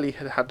point, Jelly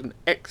had an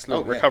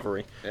excellent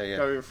recovery,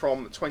 going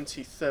from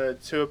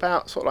 23rd to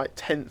about sort of like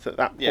 10th at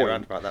that point. Yeah,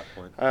 around about that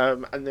point.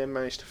 And then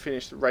managed to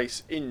finish the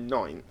race in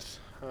 9th,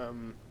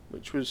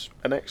 which was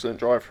an excellent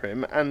drive for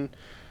him, and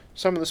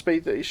some of the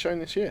speed that he's shown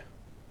this year.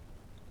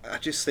 I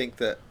just think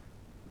that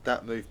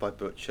move by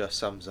Butcher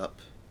sums up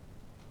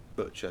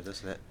Butcher,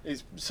 doesn't it?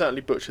 It's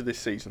certainly Butcher this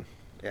season.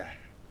 Yeah.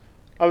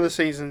 Other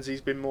seasons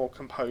he's been more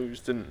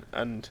composed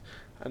and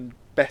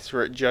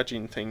better at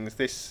judging things.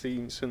 This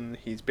season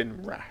he's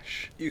been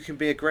rash. You can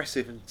be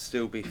aggressive and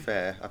still be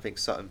fair. I think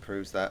Sutton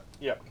proves that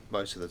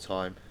most of the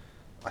time.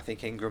 I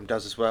think Ingram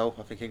does as well.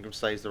 I think Ingram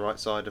stays the right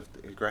side of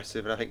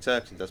aggressive, and I think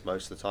Turkington does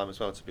most of the time as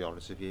well, to be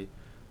honest with you.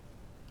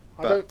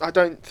 I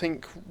don't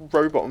think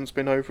Rowbottom's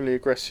been overly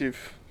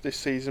aggressive this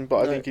season, but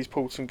I think he's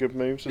pulled some good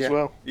moves as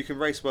well. You can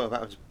race well without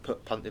having to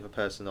punt the other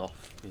person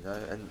off,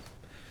 and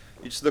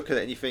you just look at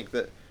it and you think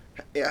that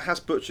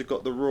has Butcher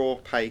got the raw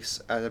pace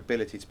and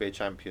ability to be a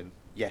champion?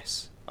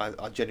 Yes, I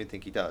genuinely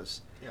think he does.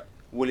 Yeah.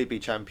 Will he be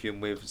champion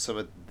with some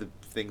of the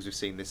things we've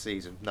seen this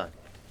season? No.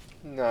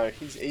 No,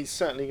 he's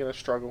certainly going to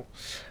struggle.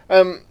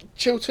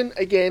 Chilton,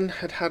 again,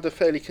 had a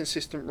fairly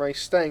consistent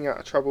race, staying out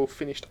of trouble,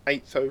 finished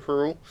 8th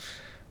overall.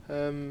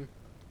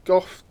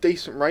 Goff,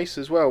 decent race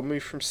as well,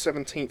 moved from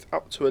 17th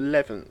up to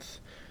 11th.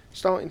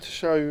 Starting to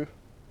show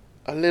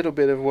a little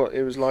bit of what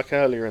it was like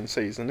earlier in the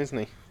season, isn't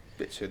he?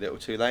 Bit too little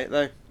too late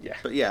though. Yeah.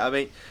 But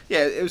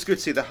it was good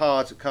to see the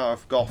hard car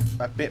of Goff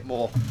a bit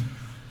more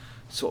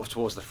sort of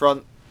towards the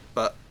front,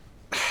 but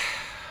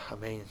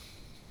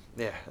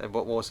and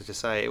what was it to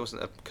say? It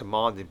wasn't a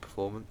commanding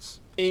performance.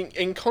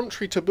 In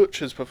contrary to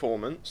Butcher's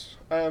performance,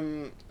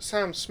 Sam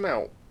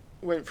Smelt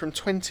went from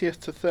 20th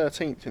to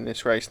 13th in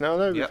this race. Now I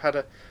know we've had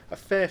a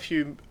fair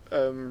few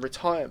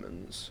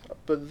retirements,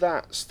 but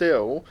that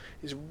still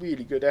is a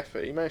really good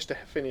effort. He managed to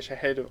finish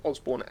ahead of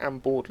Osborne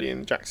and Boardley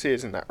and Jack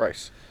Sears in that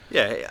race.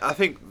 Yeah, I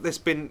think there's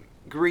been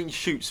green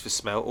shoots for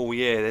Smelt all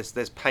year.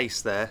 There's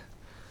pace there.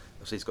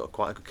 Obviously he's got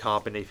quite a good car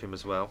beneath him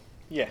as well.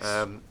 Yes.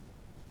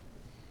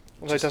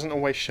 Although he doesn't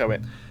always show it.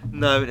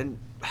 No, and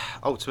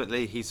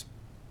ultimately this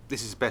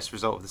is his best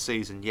result of the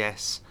season,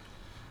 yes.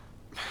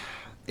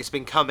 It's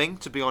been coming,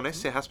 to be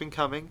honest. It has been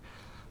coming.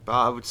 But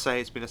I would say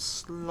it's been a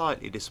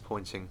slightly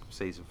disappointing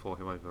season for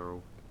him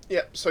overall.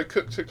 Yeah, so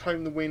Cook took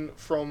home the win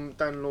from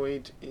Dan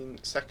Lloyd in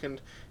 2nd.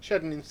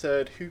 Shedden in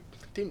 3rd, who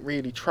didn't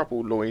really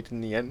trouble Lloyd in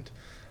the end.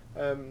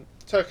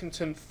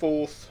 Turkington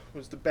 4th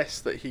was the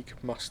best that he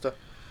could muster.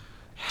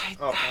 He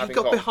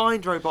got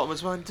behind Rowbottom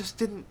as well and just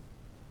didn't...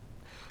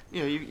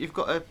 You've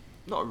got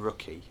not a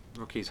rookie.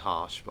 Rookie's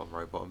harsh on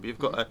Rowbottom, but you've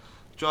got a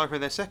driver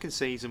in their second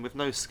season with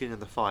no skin in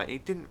the fight. He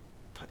didn't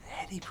put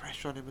any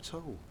pressure on him at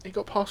all. He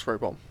got past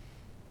Rowbottom.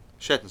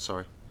 Shedden,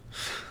 sorry.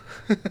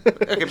 Okay,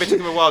 but it took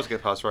him a while to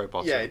get past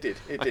Rowbottom. Yeah, it did.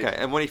 Okay,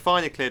 and when he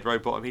finally cleared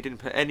Rowbottom, he didn't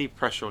put any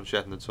pressure on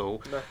Shedden at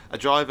all. No. A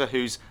driver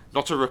who's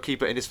not a rookie,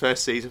 but in his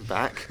first season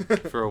back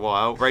for a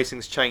while.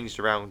 Racing's changed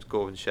around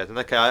Gordon Shedden.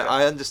 Okay,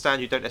 I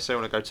understand you don't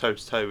necessarily want to go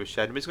toe-to-toe with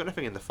Shedden, but he's got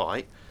nothing in the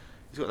fight.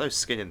 He's got no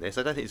skin in this.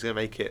 I don't think he's going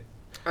to make it.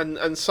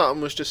 And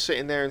Sutton was just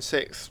sitting there in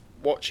 6th,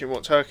 watching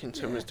what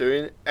Turkington was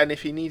doing, and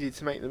if he needed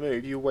to make the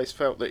move, you always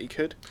felt that he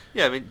could.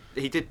 Yeah, I mean,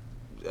 he did.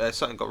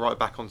 Sutton got right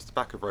back onto the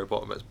back of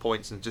Rowbottom at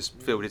points and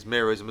just filled his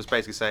mirrors and was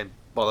basically saying,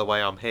 by the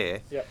way, I'm here.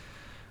 Yeah.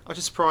 I was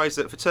just surprised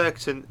that for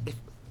Turkington,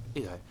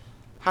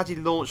 had he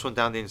launched one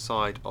down the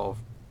inside of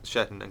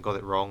Shedden and got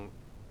it wrong,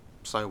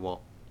 so what?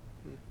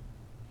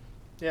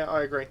 Yeah,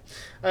 I agree.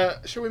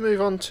 Shall we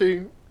move on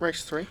to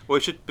race 3? Well,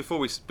 we should before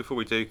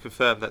we do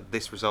confirm that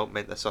this result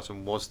meant that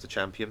Sutton was the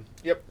champion.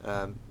 Yep.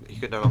 He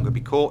could no longer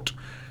be caught,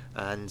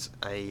 and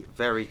a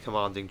very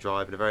commanding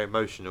drive and a very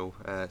emotional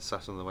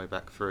Sutton on the way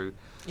back through.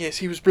 Yes,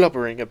 he was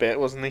blubbering a bit,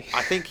 wasn't he?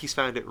 I think he's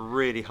found it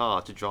really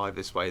hard to drive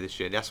this way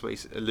this year, and that's what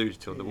he's alluded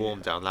to on the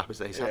warm down lap, is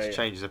that he's had to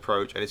change his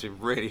approach, and it's been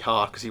really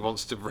hard because he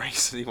wants to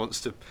race and he wants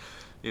to,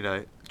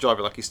 drive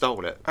it like he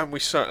stole it. And we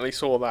certainly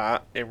saw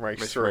that in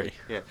race 3.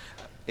 Yeah,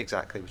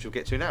 exactly, which we'll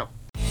get to now.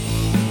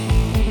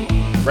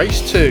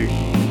 Race 2.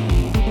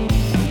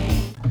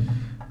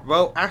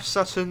 Well, Ash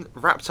Sutton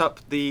wrapped up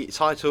the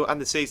title and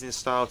the season in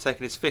style,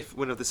 taking his 5th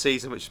win of the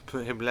season, which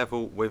put him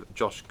level with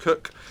Josh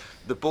Cook.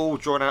 The ball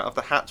drawn out of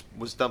the hat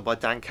was done by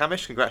Dan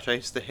Camish.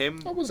 Congratulations to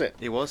him. Oh, was it?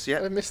 He was, yeah.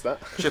 I missed that.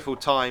 Triple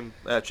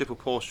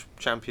Porsche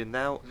champion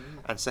now,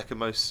 and second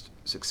most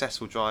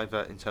successful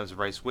driver in terms of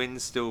race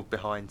wins, still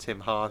behind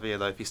Tim Harvey,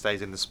 although if he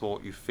stays in the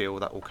sport, you feel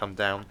that will come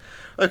down.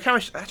 Oh,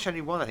 Camish actually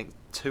only won, I think,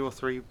 2 or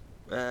 3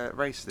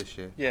 races this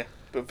year. Yeah,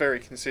 but very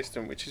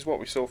consistent, which is what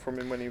we saw from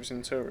him when he was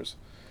in Tours.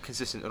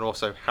 Consistent, and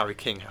also Harry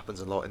King happens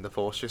a lot in the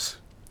Porsches.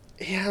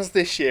 He has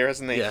this year,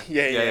 hasn't he? Yeah.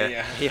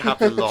 He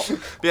happened a lot.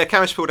 But yeah,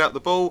 Camish pulled out the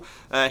ball.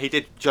 He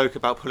did joke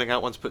about pulling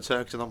out one to put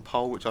Turkington on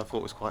pole, which I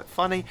thought was quite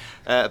funny.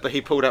 But he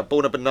pulled out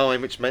ball number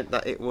 9, which meant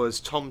that it was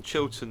Tom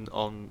Chilton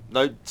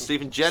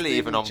Stephen Jelly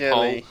even on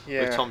pole,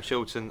 with Tom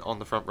Chilton on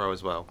the front row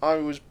as well. I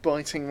was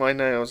biting my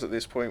nails at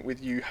this point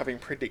with you having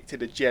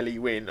predicted a Jelly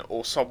win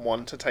or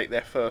someone to take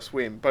their first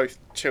win. Both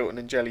Chilton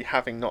and Jelly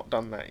having not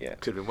done that yet.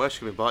 Could have been worse.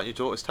 Could have been biting your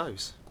daughter's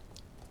toes.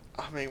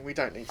 I mean, we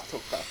don't need to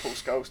talk about Paul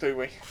Scholes, do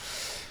we?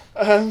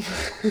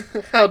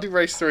 How did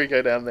race 3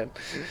 go down then?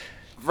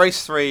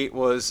 Race 3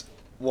 was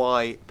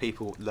why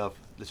people love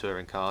the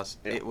touring cars.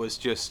 Yeah. It was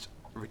just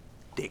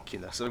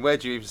ridiculous. I mean, where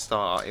do you even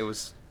start? It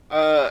was...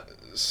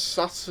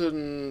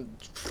 Sutton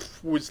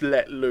was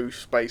let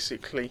loose,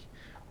 basically.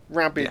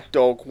 Rabid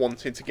dog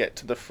wanted to get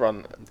to the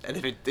front. And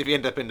if he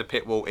ended up in the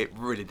pit wall, it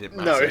really didn't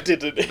matter. No, it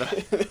didn't.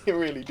 It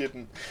really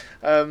didn't.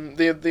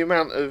 The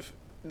amount of...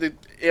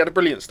 He had a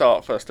brilliant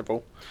start, first of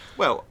all.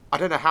 Well, I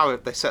don't know how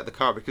they set the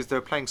car because they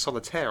were playing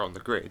solitaire on the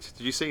grid.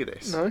 Did you see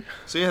this? No.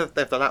 So they have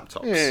the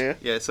laptops. Yeah.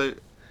 Yeah, so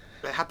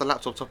they had the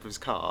laptop on top of his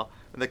car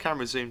and the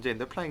camera zoomed in.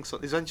 They're playing.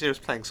 His engineer was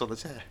playing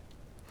solitaire.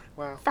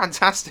 Wow.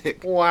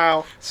 Fantastic.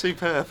 Wow.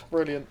 Superb.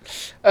 Brilliant.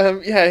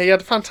 He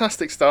had a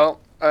fantastic start,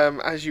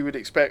 as you would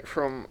expect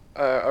from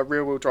a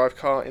rear-wheel drive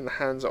car in the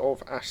hands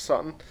of Ash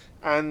Sutton.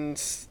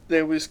 And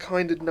there was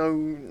kind of no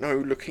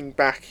looking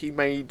back. He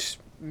made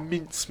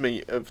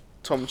mincemeat of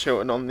Tom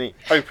Chilton on the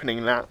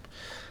opening lap,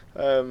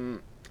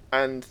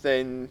 and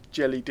then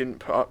Jelly didn't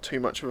put up too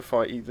much of a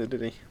fight either,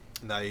 did he?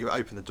 No, he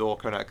opened the door,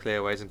 coming out of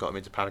clearways and got him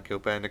into Paddock Hill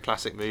Bend, a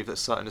classic move that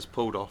Sutton has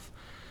pulled off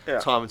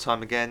time and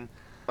time again.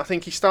 I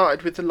think he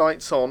started with the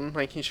lights on,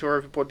 making sure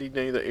everybody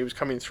knew that he was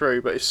coming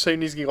through, but as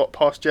soon as he got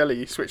past Jelly,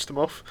 he switched them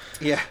off.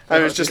 Yeah.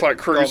 And it was just like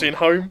cruising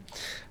home.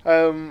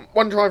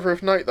 One driver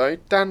of note, though,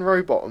 Dan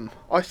Rowbottom.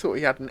 I thought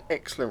he had an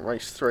excellent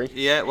race 3.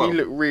 Yeah, well, he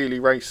looked really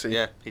racy.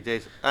 Yeah, he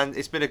did. And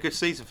it's been a good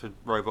season for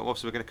Rowbottom.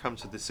 Obviously, we're going to come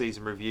to the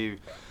season review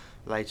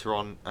later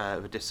on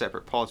with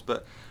separate pods,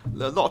 but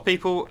a lot of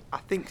people, I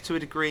think to a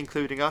degree,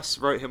 including us,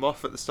 wrote him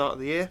off at the start of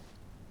the year,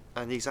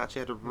 and he's actually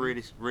had a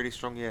really, really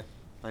strong year.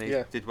 And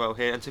he did well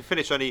here. And to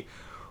finish only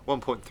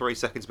 1.3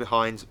 seconds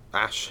behind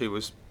Ash, who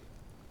was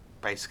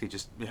basically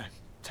just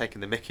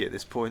taking the mickey at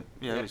this point,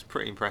 it was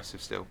pretty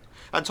impressive still.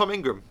 And Tom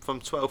Ingram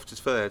from 12th to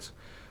 3rd.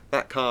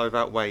 That car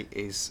without weight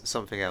is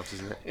something else,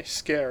 isn't it? It's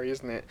scary,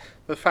 isn't it?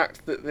 The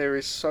fact that there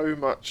is so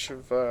much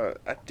of a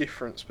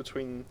difference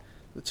between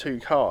the two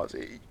cars.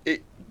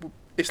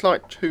 It's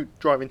like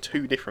driving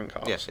two different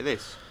cars. Yes, it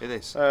is. It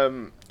is.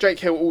 Jake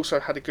Hill also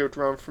had a good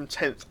run from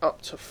 10th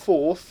up to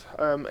 4th,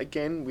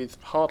 again with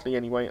hardly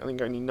any weight, I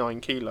think only 9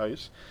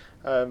 kilos.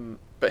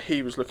 But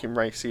he was looking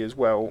racy as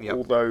well,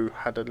 although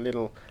had a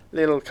little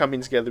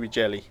coming together with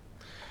Jelly.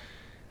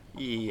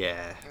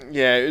 Yeah.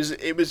 Yeah,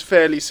 it was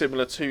fairly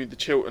similar to the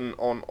Chilton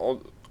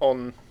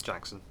on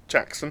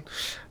Jackson.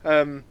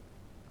 And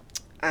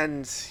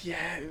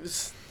yeah, it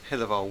was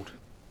Hill of old.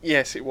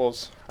 Yes, it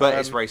was. But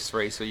it's race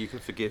 3, so you can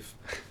forgive.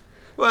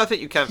 Well, I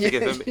think you can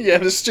forgive them. Yeah,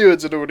 the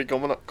stewards had already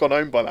gone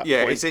home by that point.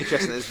 Yeah, it's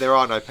interesting. There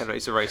are no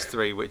penalties to race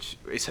 3, which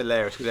is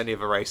hilarious because any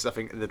other race, I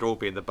think they'd all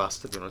be in the bus,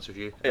 to be honest with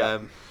you. Yeah.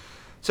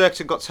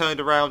 Turkington got turned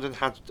around and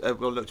had what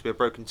looked to be a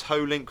broken toe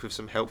link with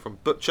some help from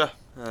Butcher.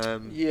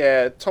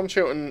 Tom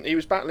Chilton, he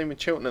was battling with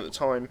Chilton at the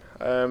time.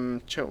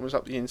 Chilton was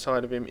up the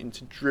inside of him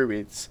into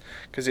Druids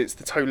because it's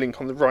the toe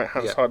link on the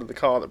right-hand side of the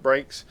car that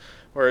breaks,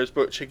 whereas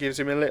Butcher gives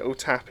him a little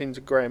tap into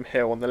Graham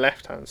Hill on the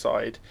left-hand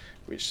side,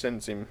 which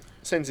sends him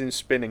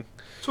spinning.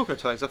 Talking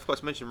of toe links, I forgot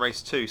to mention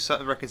race 2.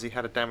 Sutton reckons he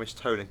had a damaged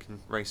toe link in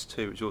race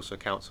 2, which also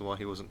accounts for why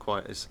he wasn't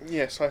quite as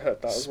I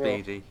heard that as well.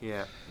 Speedy.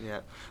 Yeah.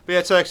 But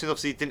yeah, Turkington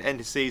obviously didn't end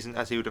his season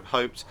as he would have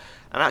hoped,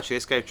 and actually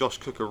this gave Josh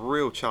Cook a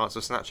real chance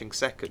of snatching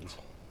second,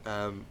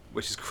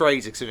 which is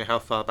crazy considering how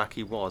far back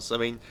he was. I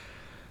mean,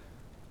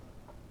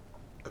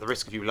 at the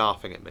risk of you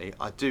laughing at me,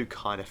 I do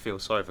kind of feel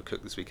sorry for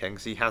Cook this weekend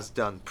because he has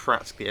done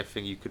practically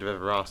everything you could have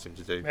ever asked him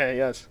to do. Yeah, he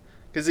has.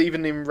 Because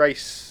even in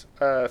race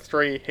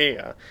 3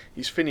 here,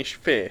 he's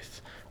finished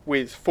 5th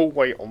with full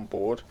weight on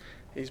board.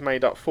 He's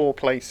made up 4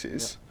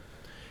 places.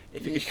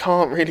 Yeah. You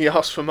can't really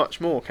ask for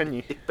much more, can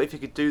you? If you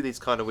could do these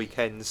kind of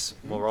weekends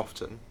more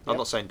often, I'm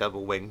not saying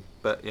double wing,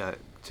 but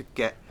to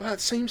get... Well,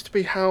 that seems to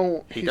be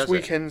how his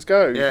weekends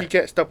go. Yeah. He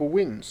gets double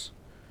wins.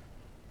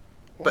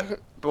 But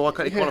why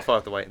can't he qualify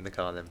with the weight in the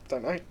car then?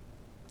 Don't know.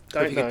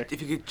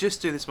 If you could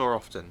just do this more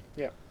often.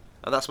 Yeah.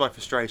 And that's my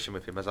frustration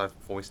with him, as I've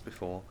voiced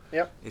before.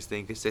 Yep. Is the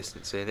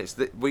inconsistency, and it's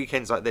the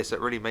weekends like this that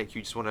really make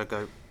you just want to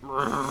go.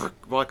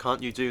 Why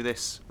can't you do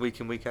this week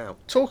in, week out?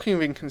 Talking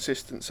of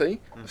inconsistency,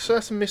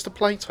 certain Mr.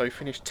 Plato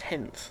finished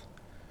 10th.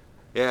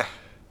 Yeah.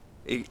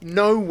 He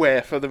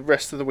Nowhere for the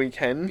rest of the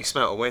weekend.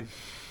 smelt a win.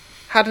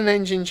 Had an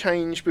engine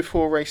change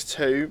before race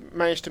 2,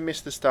 managed to miss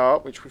the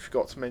start, which we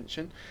forgot to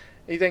mention.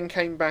 He then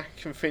came back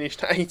and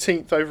finished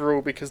 18th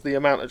overall because of the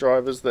amount of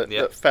drivers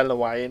that fell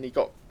away, and he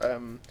got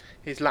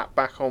his lap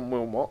back on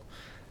Wilmot.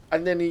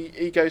 And then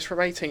he goes from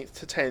 18th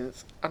to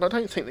 10th, and I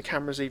don't think the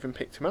cameras even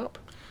picked him up.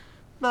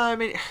 No, I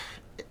mean,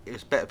 it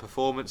was better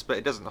performance, but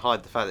it doesn't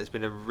hide the fact that it's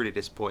been a really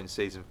disappointing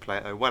season for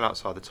Plato. Well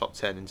outside the top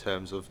 10 in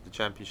terms of the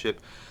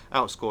championship.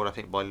 Outscored, I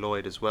think, by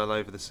Lloyd as well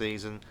over the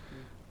season.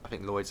 I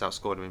think Lloyd's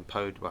outscored him in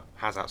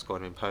has outscored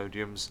him in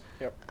podiums.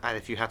 Yep. And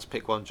if you had to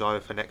pick one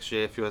driver for next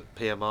year, if you're at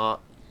PMR,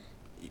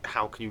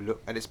 how can you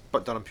look? And it's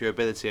done on pure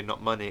ability and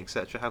not money,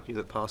 etc. How can you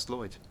look past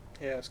Lloyd?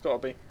 Yeah, it's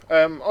got to be.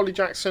 Ollie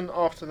Jackson,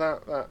 after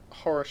that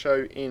horror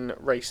show in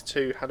race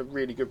 2, had a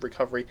really good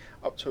recovery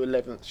up to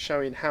 11th,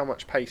 showing how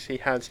much pace he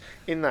has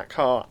in that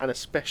car, and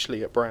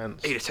especially at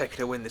Brands. He'd have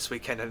taken a win this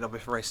weekend and not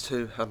been for race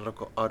 2, and I'd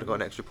have got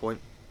an extra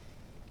point.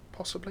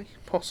 Possibly.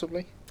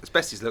 It's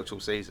best he's looked all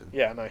season.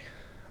 Yeah, I know.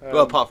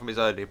 Well, apart from his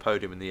earlier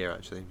podium in the year,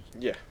 actually.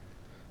 Yeah.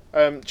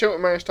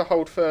 Chilton managed to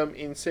hold firm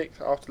in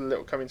 6th after the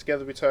little coming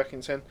together with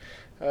Turkington.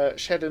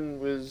 Shedden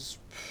was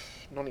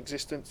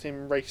non-existent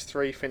in race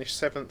 3,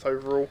 finished 7th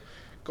overall.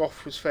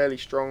 Goff was fairly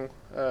strong,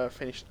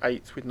 finished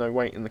 8th with no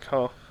weight in the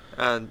car.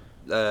 And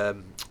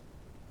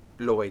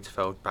Lloyd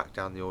fell back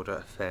down the order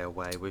a fair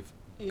way with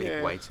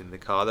big weight in the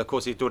car. Of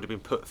course, he'd already been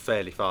put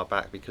fairly far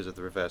back because of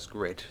the reverse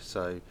grid.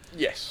 So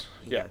Yes,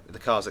 yeah. the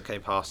cars that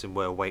came past him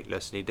were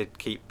weightless, and he did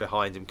keep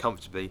behind him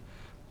comfortably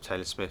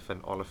Taylor Smith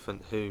and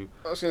Oliphant, who...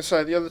 I was going to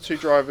say, the other two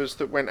drivers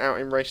that went out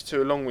in race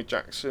 2 along with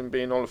Jackson,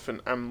 being Oliphant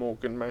and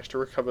Morgan, managed to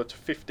recover to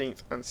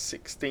 15th and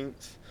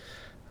 16th.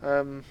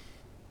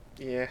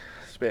 Yeah,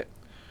 it's a bit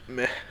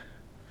meh.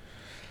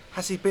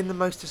 Has he been the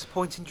most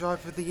disappointing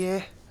driver of the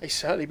year? He's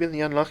certainly been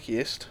the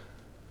unluckiest.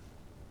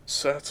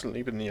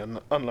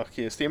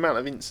 Unluckiest. The amount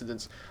of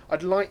incidents.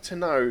 I'd like to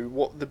know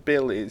what the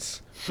bill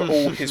is for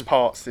all his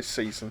parts this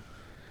season.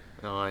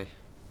 Aye.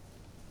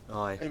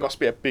 It must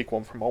be a big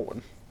one from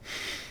Owen.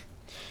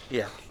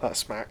 Yeah. That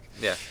smack.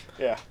 Yeah.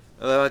 Yeah.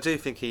 Although I do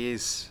think he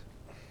is,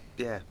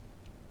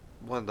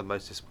 one of the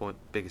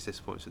biggest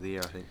disappointments of the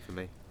year, I think, for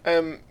me.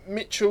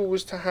 Mitchell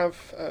was to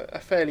have a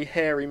fairly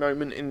hairy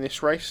moment in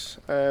this race,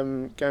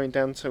 going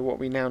down to what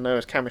we now know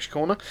as Camish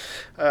Corner,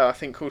 I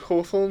think called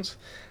Hawthorns,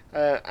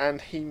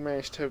 and he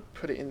managed to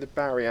put it in the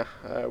barrier,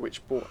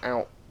 which brought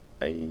out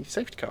a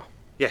safety car.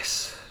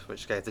 Yes,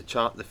 which gave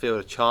the field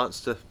a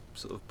chance to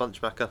sort of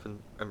bunch back up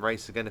and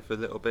race again for a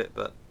little bit,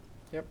 but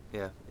Yep.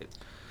 Yeah, it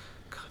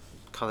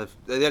kind of.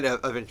 The only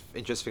other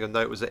interesting thing of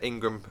note was that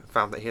Ingram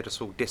found that he had a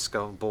small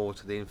disco on board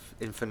to the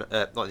the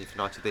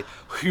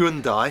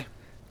Hyundai.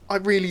 I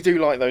really do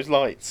like those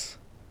lights.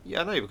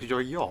 Yeah, I know, because you're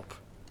a yob.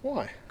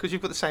 Why? Because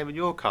you've got the same in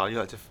your car. You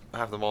like to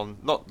have them on,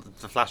 not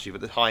the flashy, but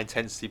the high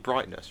intensity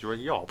brightness. You're a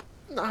yob.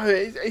 No,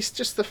 it's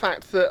just the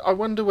fact that I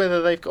wonder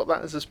whether they've got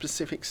that as a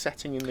specific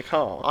setting in the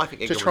car. I think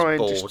to Ingram try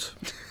was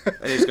bored.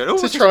 And he's going, to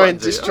what's this try and button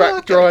do?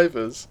 distract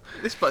drivers.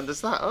 This button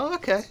does that. Oh,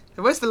 okay.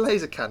 And where's the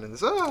laser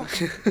cannons? Oh.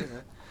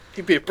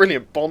 He'd be a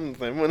brilliant Bond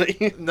then, wouldn't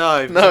he?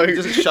 No, No. He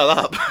doesn't shut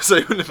up, so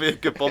he wouldn't be a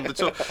good Bond at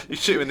all. You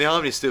shoot him in the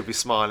arm, he'd still be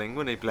smiling,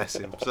 wouldn't he? Bless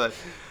him. So,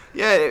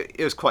 yeah,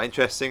 it was quite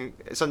interesting.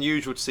 It's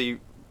unusual to see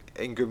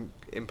Ingram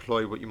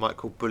employ what you might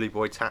call bully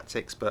boy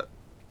tactics, but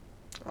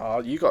Oh,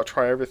 you got to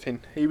try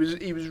everything. He was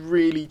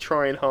really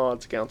trying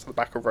hard to get onto the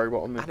back of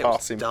Robot and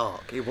pass him.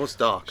 Dark. It was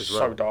dark as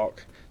well. So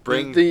dark.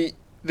 Bring the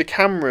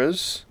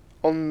cameras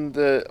on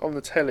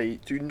the telly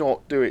do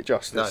not do it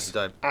justice.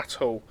 No, they don't.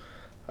 At all.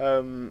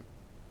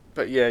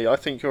 But yeah, I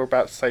think you're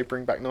about to say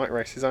bring back night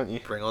races, aren't you?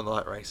 Bring on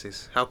night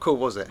races. How cool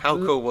was it? How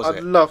cool was I'd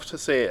it? love to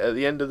see it at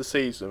the end of the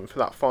season for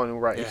that final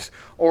race,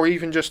 or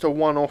even just a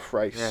one-off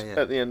race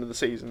at the end of the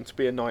season to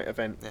be a night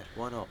event. Yeah,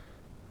 why not?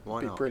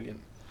 Why not? Be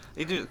brilliant.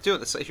 You do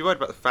it. If you're worried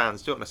about the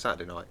fans, do it on a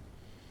Saturday night.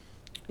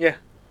 Yeah,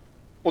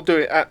 or do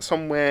it at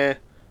somewhere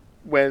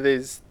where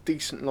there's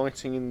decent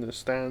lighting in the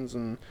stands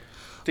and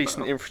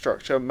decent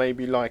infrastructure,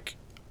 maybe like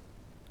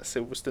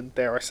Silverstone,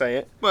 dare I say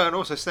it. Well, and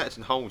also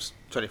Snetterton holds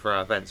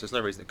 24-hour events. There's no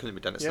reason it couldn't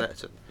be done at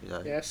Snetterton. You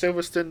know? Yeah,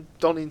 Silverstone,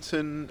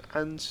 Donington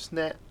and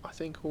Snet, I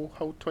think, all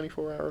hold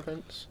 24-hour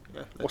events.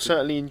 Yeah, or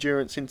certainly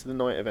endurance into the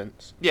night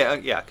events. Yeah,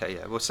 okay,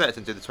 yeah. Well,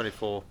 Snetterton did the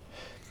 24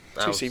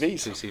 hours. Two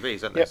CVs. Two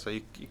CVs, don't they? Yep. So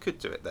you could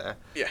do it there.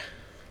 Yeah.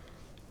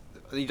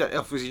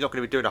 Obviously, you're not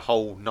going to be doing a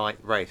whole night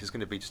race. It's going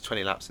to be just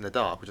 20 laps in the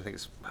dark, which I think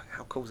is...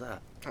 How cool is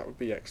that? That would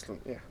be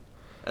excellent, yeah.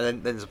 And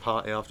then there's a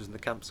party afterwards in the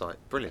campsite.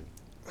 Brilliant.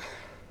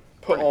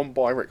 Put on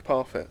by Rick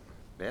Parfitt.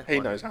 Yeah, he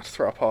knows how to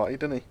throw a party,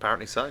 doesn't he?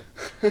 Apparently so.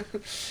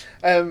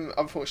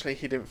 Unfortunately,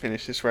 he didn't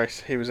finish this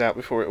race. He was out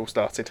before it all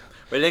started.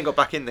 But he then got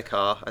back in the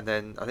car, and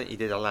then I think he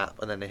did a lap,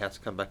 and then they had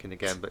to come back in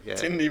again. But yeah,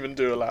 Didn't even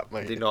do a lap,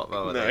 mate. Did not.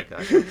 Well, no. there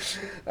you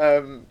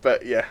go.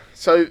 But yeah,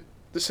 so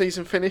the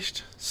season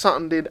finished.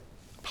 Sutton did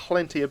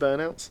plenty of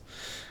burnouts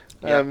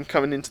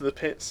coming into the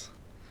pits.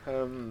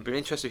 It'd be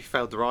interesting if you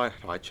failed the right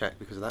check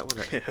because of that,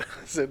 wouldn't it? Yeah,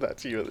 I said that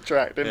to you at the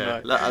track, didn't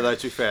I? Although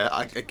to be fair,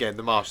 again,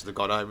 the marshals have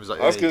gone home.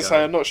 I was going to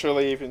say, I'm not sure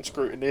they even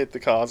scrutineered the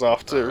cars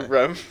after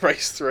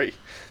race 3.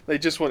 They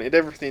just wanted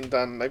everything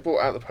done. They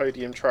brought out the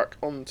podium truck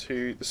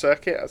onto the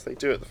circuit, as they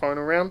do at the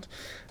final round,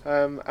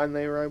 and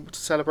they were able to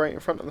celebrate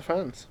in front of the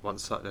fans.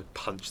 Once Sutton had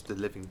punched the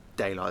living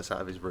daylights out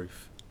of his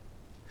roof.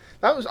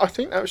 I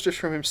think that was just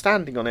from him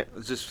standing on it. It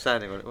was just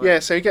standing on it. Yeah,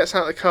 so he gets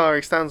out of the car,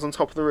 he stands on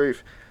top of the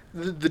roof.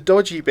 The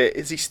dodgy bit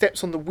is he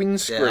steps on the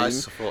windscreen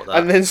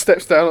and then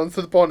steps down onto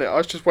the bonnet. I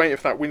was just waiting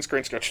for that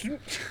windscreen to go.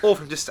 Or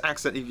from just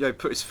accidentally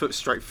put his foot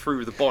straight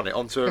through the bonnet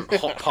onto a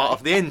hot part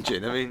of the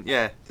engine. I mean,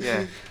 yeah.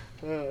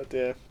 Oh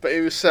dear. But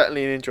he was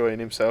certainly enjoying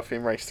himself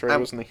in race 3,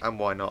 wasn't he? And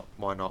why not?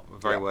 Why not? A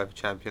very worthy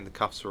champion. The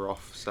cuffs were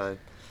off. So,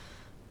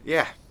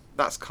 yeah,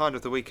 that's kind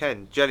of the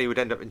weekend. Jelly would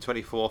end up in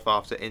 24th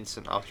after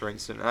incident after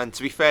incident. And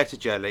to be fair to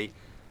Jelly, it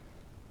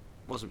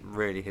wasn't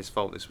really his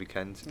fault this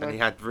weekend. No, and he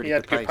had really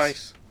good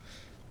pace.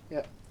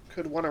 Yeah,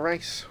 could have won a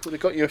race. Would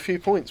have got you a few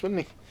points,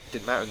 wouldn't he?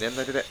 Didn't matter in the end,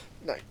 though, did it?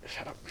 No,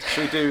 shut up.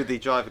 Should we do the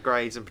driver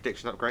grades and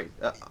prediction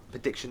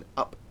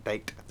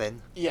update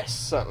then? Yes,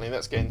 certainly.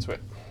 Let's get into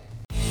it.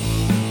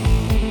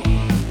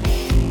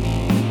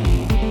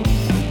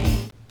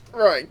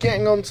 Right,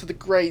 getting on to the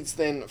grades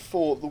then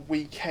for the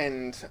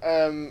weekend.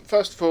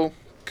 First of all,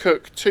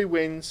 Cook, 2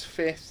 wins,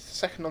 5th,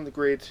 second on the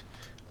grid.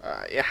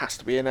 It has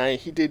to be an A.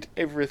 He did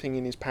everything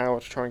in his power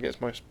to try and get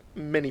as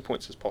many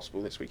points as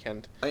possible this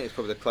weekend. I think it's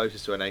probably the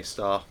closest to an A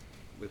star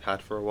we've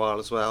had for a while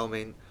as well. I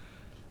mean,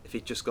 if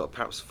he'd just got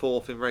perhaps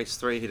 4th in race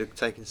 3, he'd have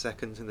taken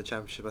 2nd in the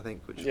championship, I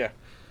think.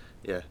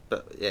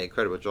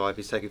 Incredible drive.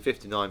 He's taken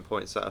 59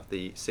 points out of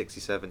the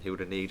 67 he would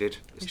have needed.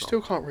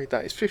 Still can't read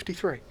that. It's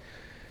 53.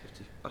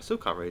 I still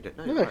can't read it.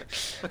 No.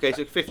 Right. Okay,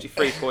 so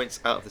 53 points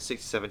out of the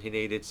 67 he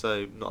needed,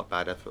 so not a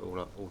bad effort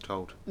all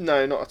told.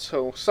 No, not at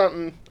all.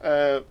 Sutton,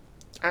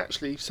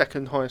 actually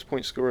second highest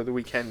point scorer of the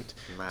weekend.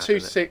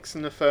 2-6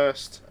 in the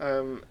first,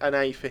 an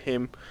A for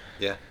him.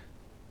 Yeah.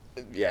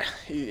 Yeah,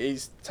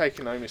 he's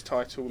taken home his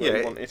title that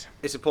he wanted.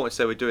 It's important to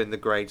say we're doing the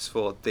grades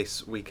for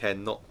this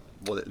weekend, not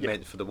what it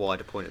meant for the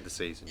wider point of the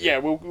season. Yeah,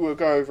 we'll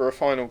go over a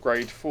final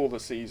grade for the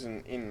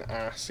season in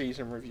our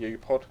season review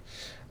pod.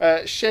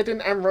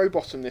 Shedden and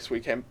Rowbottom this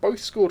weekend both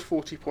scored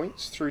 40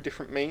 points through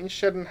different means.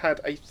 Shedden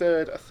had a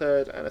third,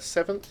 and a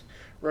 7th.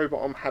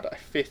 Rowbottom had a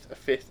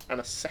 5th,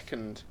 and a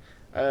 2nd.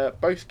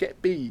 Both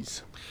get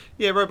Bs.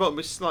 Yeah, Rowbottom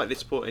was slightly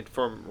disappointed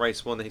from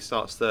race 1 that he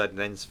starts 3rd and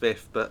ends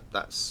 5th, but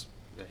that's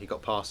he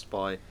got passed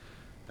by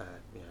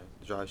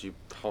the drivers you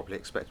probably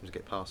expect him to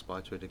get passed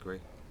by to a degree.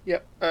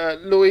 Yep.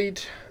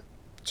 Lloyd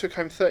took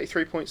home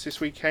 33 points this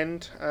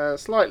weekend.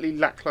 Slightly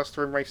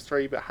lacklustre in race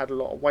 3, but had a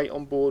lot of weight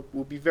on board.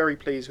 We'll be very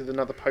pleased with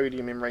another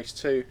podium in race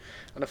 2,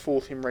 and a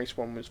 4th in race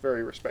 1 was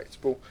very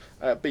respectable.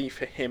 B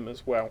for him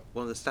as well.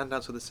 One of the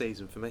standouts of the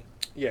season for me.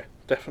 Yeah,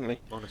 definitely.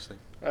 Honestly.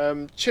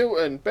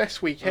 Chiltern,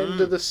 best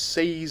weekend of the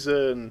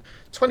season.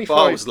 25.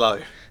 Bar was low.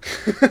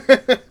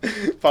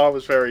 Bar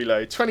was very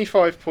low.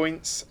 25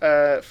 points.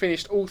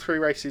 Finished all 3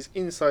 races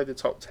inside the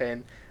top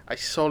 10. A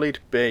solid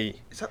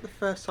B. Is that the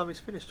first time he's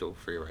finished all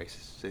 3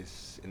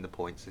 races in the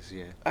points this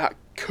year?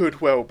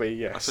 Could well be,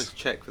 yes. I suppose to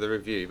check for the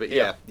review, but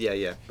yeah,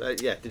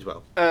 did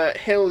well.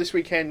 Hill this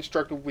weekend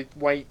struggled with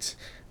weight,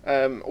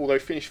 although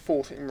finished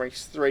 4th in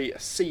race 3. A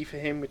C for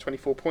him with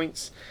 24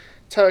 points.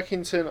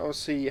 Turkington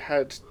obviously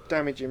had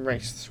damage in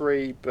race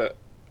 3, but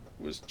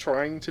was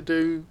trying to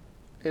do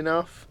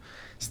enough.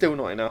 Still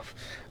not enough.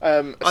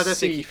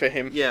 C for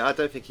him. Yeah, I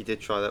don't think he did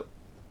try that.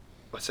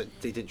 I said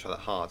he didn't try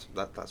that hard.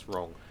 That's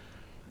wrong.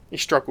 He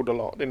struggled a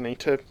lot, didn't he,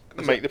 to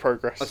make the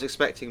progress? I was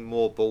expecting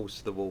more balls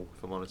to the wall,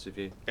 if I'm honest with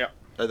you. Yeah.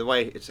 The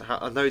way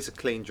I know he's a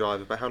clean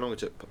driver, but how long it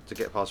took to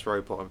get past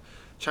Rowbottom?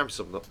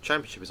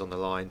 Championship is on the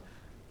line.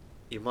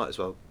 You might as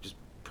well just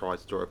pry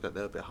the door open a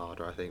little bit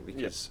harder, I think,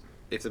 because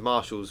if the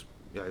marshals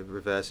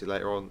reverse it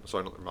later on,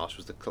 sorry, not the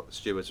marshals, the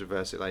stewards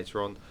reverse it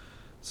later on,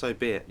 so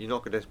be it. You're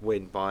not going to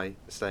win by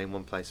staying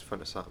one place in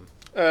front of Sutton.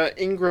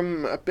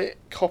 Ingram, a bit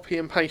copy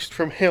and paste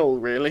from Hill,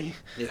 really.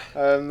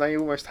 Yeah. They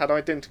almost had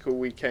identical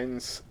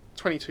weekends.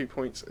 22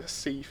 points, a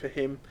C for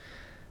him.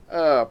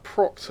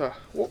 Proctor,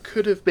 what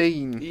could have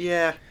been?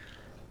 Yeah.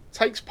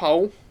 Takes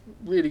pole,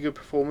 really good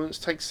performance.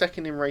 Takes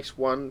 2nd in race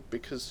 1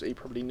 because he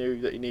probably knew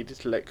that he needed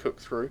to let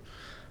Cook through.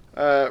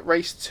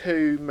 Race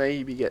 2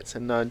 maybe gets a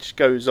nudge,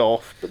 goes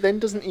off, but then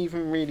doesn't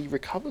even really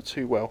recover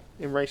too well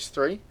in race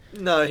 3.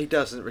 No, he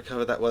doesn't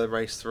recover that well in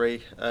race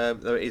 3,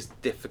 though it is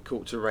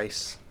difficult to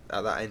race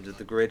at that end of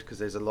the grid because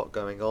there's a lot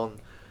going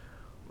on.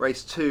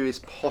 Race 2 is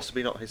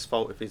possibly not his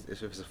fault if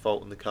there's a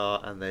fault in the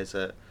car and there's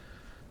a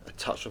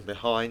touch from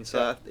behind.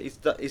 So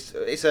it's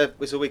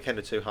a weekend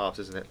of 2 halves,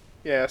 isn't it?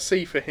 Yeah,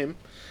 C for him.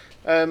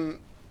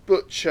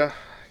 Butcher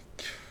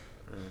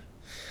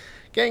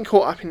getting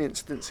caught up in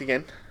incidents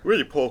again.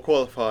 Really poor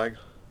qualifying.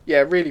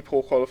 Yeah, really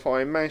poor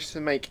qualifying. Managed to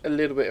make a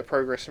little bit of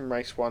progress in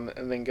race 1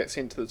 and then gets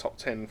into the top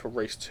 10 for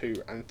race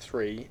 2 and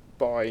 3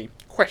 by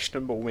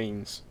questionable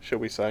means, shall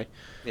we say.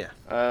 Yeah.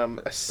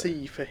 A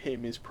C for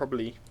him is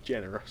probably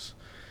generous.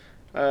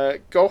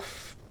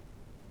 Goff,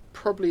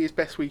 probably his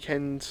best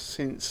weekend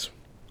since,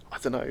 I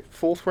don't know,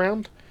 4th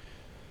round?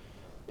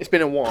 It's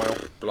been a while.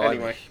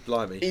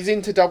 Blimey. He's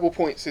into double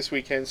points this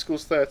weekend,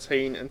 scores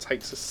 13 and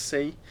takes a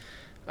C.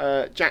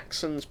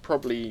 Jackson's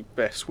probably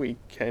best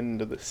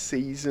weekend of the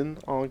season,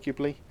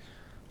 arguably.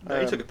 No,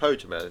 he took a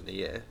podium earlier in the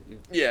year.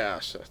 Yeah,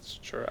 that's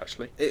true,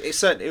 actually. It was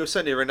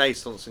certainly a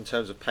renaissance in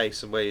terms of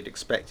pace and where you'd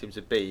expect him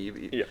to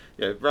be. Yeah.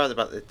 You know, around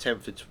about the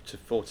 10th to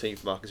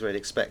 14th mark is where you'd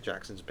expect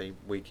Jackson to be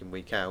week in,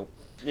 week out.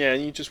 Yeah,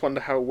 and you just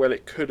wonder how well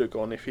it could have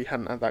gone if he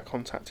hadn't had that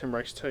contact in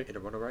race 2. He'd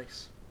have run a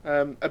race.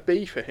 A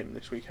B for him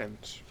this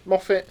weekend.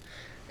 Moffat,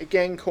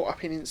 again, caught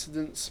up in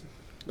incidents.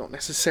 Not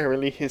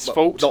necessarily his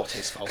fault. Not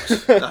his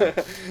fault.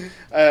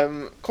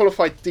 No.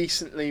 Qualified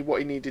decently what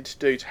he needed to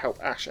do to help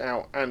Ash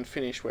out and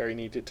finish where he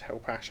needed to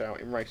help Ash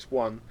out in race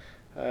 1.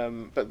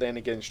 But then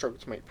again struggled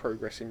to make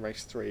progress in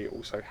race 3,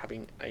 also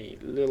having a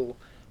little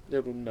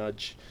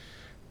nudge,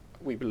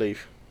 we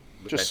believe.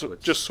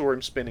 Just saw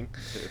him spinning.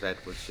 With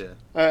Edwards,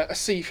 yeah. A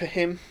C for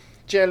him.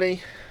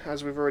 Jelly,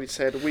 as we've already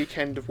said, a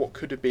weekend of what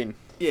could have been.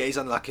 Yeah, he's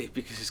unlucky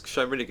because he's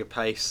shown really good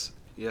pace.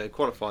 You know,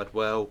 qualified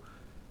well.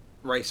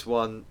 Race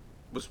 1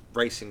 was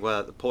racing well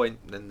at the point,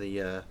 and then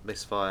the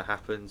misfire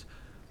happened.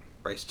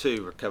 Race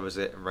 2 recovers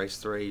it, and race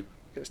 3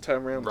 gets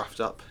turned around, roughed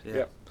up. Yeah.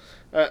 Yep.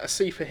 A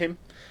C for him.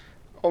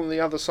 On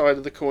the other side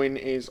of the coin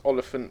is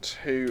Oliphant,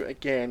 who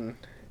again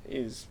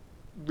is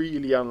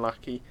really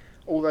unlucky,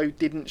 although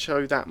didn't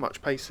show that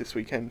much pace this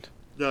weekend.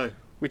 No.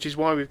 Which is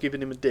why we've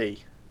given him a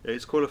D. Yeah,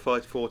 he's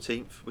qualified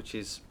 14th, which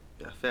is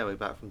a fair way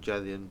back from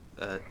Jelly and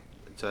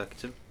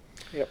Turkington.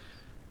 Yep.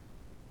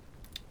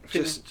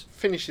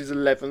 Finishes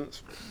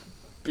 11th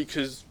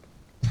because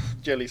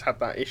Jelly's had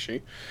that issue.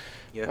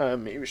 Yeah.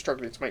 He was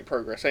struggling to make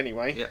progress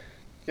anyway. Yeah.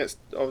 Gets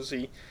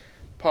obviously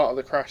part of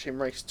the crash in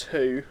race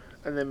 2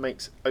 and then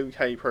makes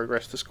okay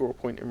progress to score a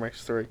point in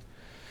race 3.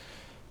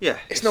 Yeah.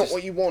 It's not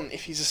what you want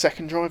if he's a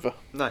second driver.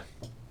 No,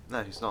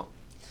 he's not.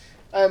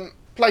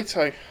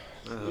 Plato.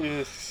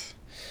 Ugh.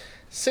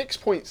 6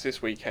 points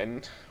this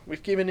weekend.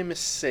 We've given him a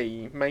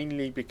C,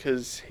 mainly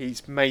because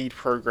he's made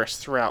progress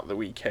throughout the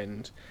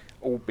weekend,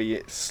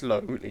 albeit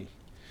slowly.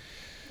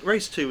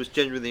 Race 2 was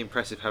genuinely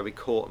impressive how he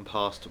caught and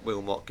passed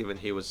Wilmot, given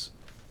he was,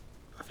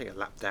 I think, a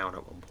lap down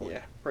at one point.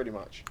 Yeah, pretty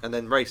much. And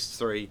then race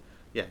 3,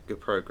 yeah, good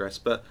progress.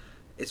 But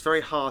it's very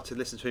hard to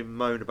listen to him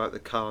moan about the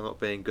car not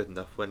being good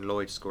enough when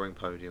Lloyd's scoring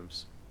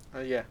podiums.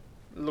 Yeah.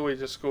 Lloyd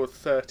has scored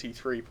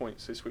 33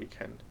 points this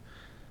weekend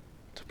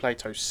to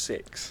Plato's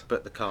 6.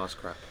 But the car's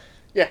crap.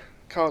 Yeah,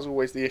 car's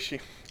always the issue.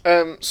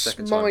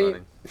 Second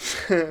time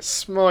running.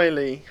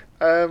 Smiley.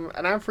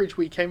 An average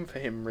weekend for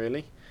him,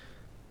 really.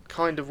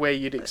 Kind of where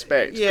you'd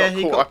expect. Yeah,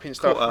 he got up in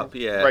stuff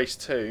race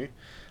 2.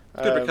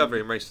 Good recovery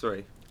in race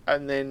 3.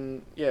 And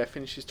then,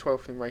 finishes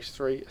 12th in race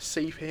 3. A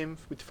C for him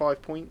with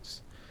 5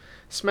 points.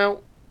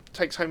 Smelt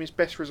takes home his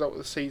best result of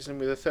the season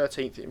with a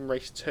 13th in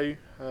race 2.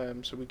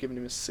 So we've given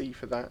him a C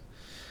for that.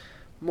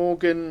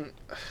 Morgan,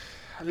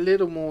 a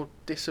little more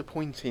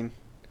disappointing.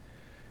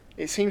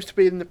 It seems to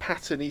be in the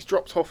pattern. He's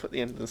dropped off at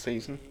the end of the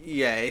season.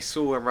 Yeah, it's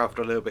all unravelled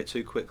a little bit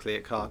too quickly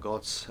at Car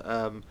Gods.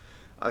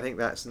 I think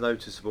that's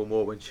noticeable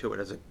more when Chilton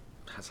has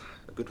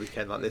a good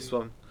weekend like this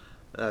one,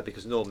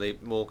 because normally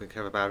Morgan can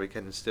have a bad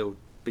weekend and still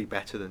be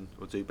better than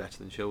or do better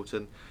than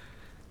Chilton.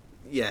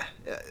 Yeah,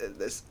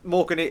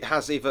 Morgan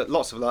has either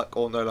lots of luck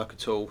or no luck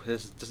at all. There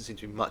doesn't seem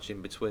to be much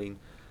in between,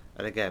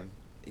 and again,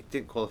 he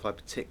didn't qualify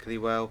particularly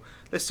well.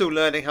 They're still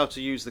learning how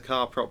to use the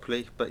car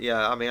properly, but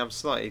yeah, I mean, I'm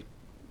slightly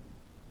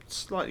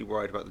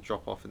worried about the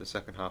drop off in the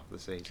second half of the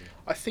season.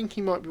 I think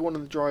he might be one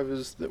of the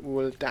drivers that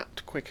will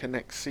adapt quicker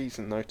next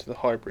season, though, to the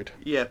hybrid.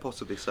 Yeah,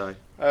 possibly so.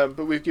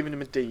 But we've given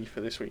him a D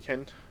for this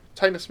weekend.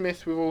 Taylor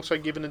Smith, we've also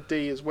given a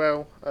D as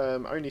well.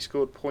 Only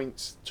scored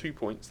 2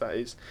 points, that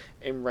is,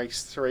 in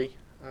race 3.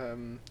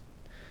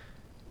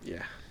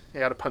 Yeah, he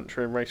had a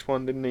puncture in race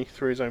 1, didn't he,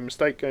 through his own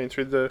mistake, going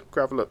through the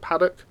gravel at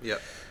Paddock. Yeah,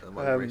 and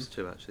one in race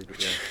 2 actually.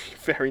 But yeah.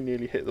 Very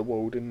nearly hit the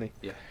wall, didn't he?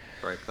 Yeah,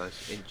 very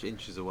close,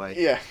 inches away.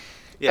 Yeah.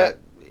 Yeah,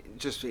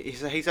 just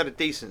he's had a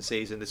decent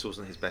season. This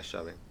wasn't his best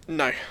showing.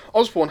 No.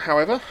 Osborne,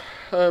 however,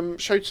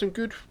 showed some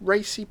good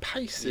racy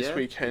pace this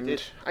weekend. He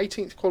did.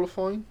 18th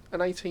qualifying,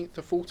 an 18th,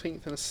 a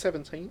 14th and a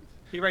 17th.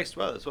 He raced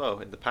well as well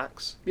in the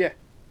packs. Yeah,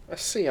 a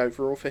C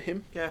overall for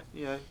him. Yeah.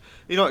 You're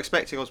not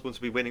expecting Osborne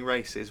to be winning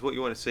races. What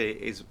you want to see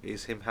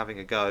is him having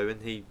a go,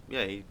 and he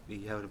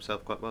held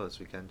himself quite well this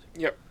weekend.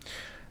 Yep.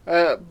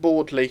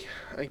 Boardley,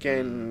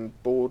 again,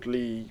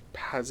 Boardley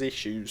has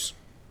issues.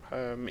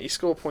 He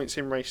scored points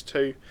in race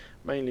 2,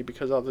 mainly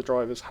because other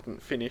drivers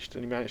hadn't finished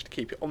and he managed to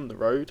keep it on the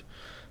road.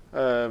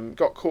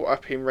 Got caught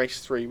up in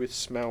race 3 with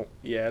Smelt,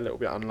 a little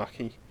bit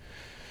unlucky.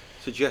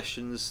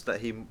 Suggestions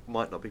that he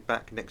might not be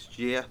back next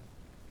year.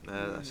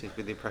 That seems to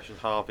be the impression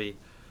Harvey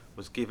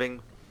was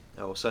giving,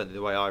 or certainly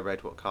the way I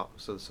read what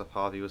sort of stuff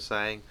Harvey was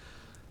saying.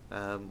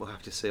 We'll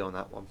have to see on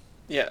that one.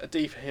 Yeah, a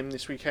D for him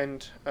this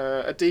weekend.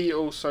 A D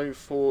also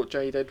for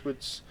Jade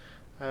Edwards.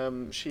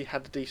 She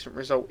had a decent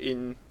result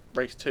in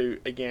race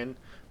 2 again,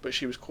 but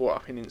she was caught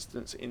up in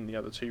incidents in the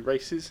other 2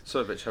 races. So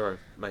it's her own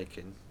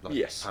making. Like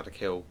Yes. Paddock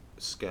Hill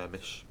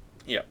skirmish.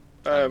 Yeah.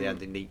 And the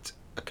Andy Neat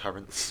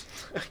occurrence.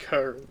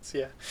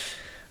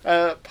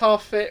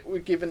 Parfit, we're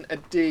given a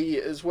D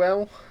as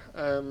well.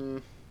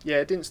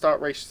 Didn't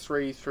start race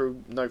 3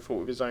 through no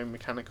fault of his own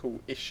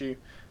mechanical issue,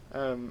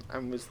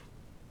 and was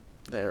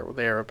there or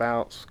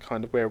thereabouts,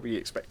 kind of where we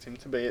expect him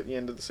to be at the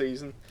end of the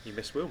season. You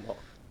missed Wilmot.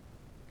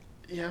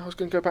 Yeah, I was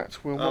going to go back to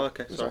Wilmot. Oh,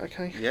 okay. Is Sorry. that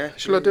okay? Yeah.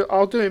 Shall I do?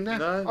 I'll do him now.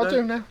 No, do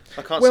him now.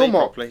 I can't Wilmot. see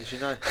properly, as you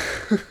know.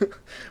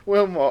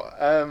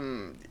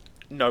 Wilmot,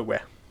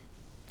 nowhere.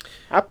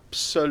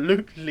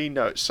 Absolutely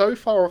no. So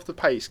far off the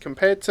pace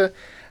compared to,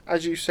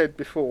 as you said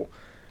before,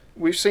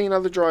 we've seen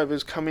other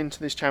drivers come into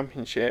this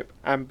championship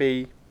and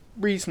be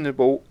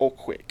reasonable or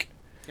quick.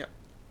 Yep.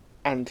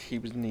 And he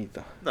was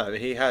neither. No,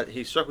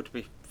 he struggled to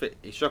be fit.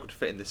 He struggled to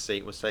fit in this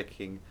seat. Was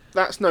taking.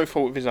 That's no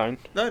fault of his own.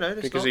 No,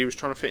 it's because not. he was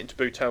trying to fit into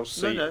Boutel's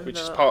seat, which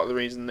is no. part of the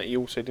reason that he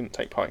also didn't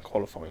take part in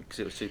qualifying. Because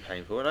it was too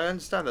painful, and I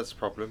understand that's a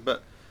problem.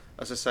 But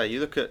as I say, you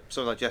look at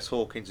someone like Jess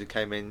Hawkins who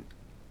came in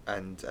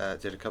and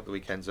did a couple of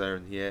weekends earlier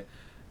in the year.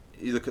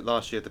 You look at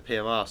last year the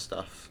PMR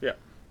stuff. Yeah.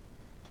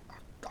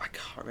 I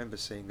can't remember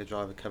seeing the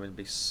driver come in and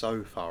be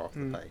so far off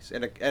the pace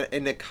in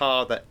a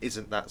car that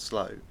isn't that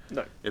slow.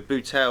 No. You know,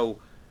 Boutel,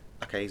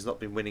 okay, he's not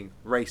been winning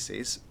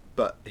races,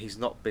 but he's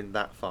not been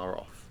that far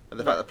off. And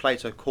the fact that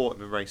Plato caught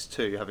him in race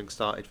 2, having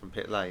started from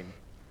pit lane,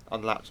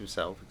 unlapped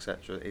himself,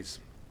 etc., is,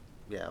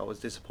 I was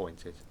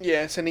disappointed.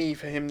 Yeah, it's an E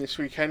for him this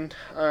weekend.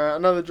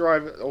 Another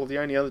driver, or the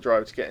only other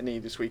driver to get an E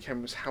this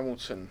weekend was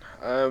Hamilton.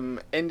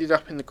 Ended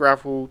up in the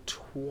gravel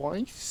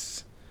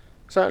twice.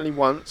 Certainly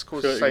once,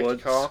 caused a safety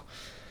car.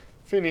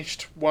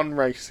 Finished one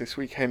race this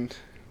weekend,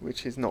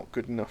 which is not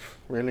good enough,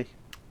 really.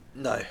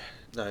 No,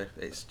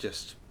 it's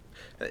just...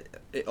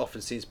 It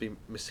often seems to be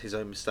his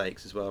own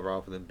mistakes as well,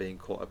 rather than being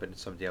caught up in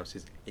somebody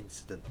else's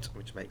incident,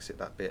 which makes it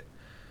that bit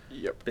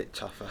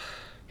tougher.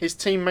 His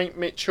teammate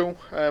Mitchell,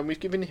 we've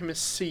given him a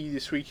C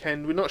this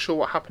weekend. We're not sure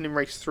what happened in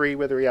race 3,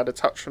 whether he had a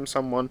touch from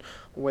someone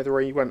or whether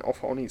he went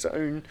off on his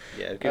own.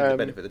 Yeah, give him the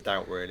benefit of the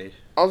doubt, really.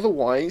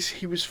 Otherwise,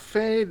 he was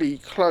fairly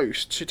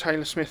close to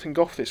Taylor Smith and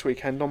Goff this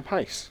weekend on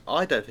pace.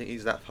 I don't think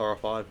he's that far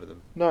off either of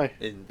them. No.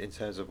 In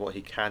terms of what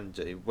he can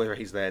do. Whether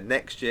he's there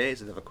next year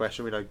is another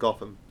question. We know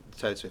Goff and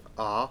Taylor Smith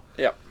are.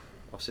 Yeah.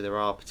 Obviously, there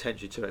are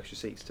potentially 2 extra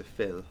seats to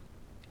fill.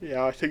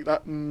 Yeah, I think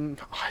that...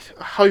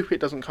 I hope it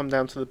doesn't come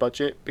down to the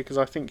budget, because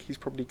I think he's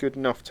probably good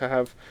enough to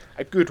have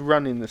a good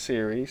run in the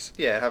series.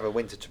 Yeah, have a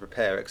winter to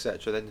prepare,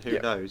 etc. Then who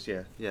knows?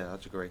 Yeah,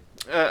 I'd agree.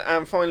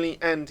 And finally,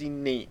 Andy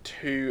Neat,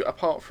 who,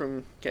 apart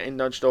from getting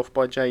nudged off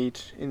by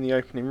Jade in the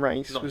opening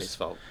race... Not his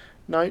fault.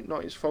 No,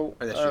 not his fault.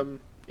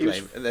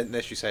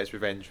 Unless you say it's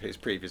revenge for his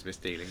previous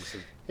misdealings.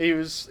 He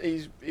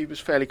was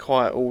fairly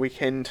quiet all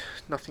weekend.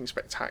 Nothing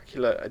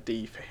spectacular. A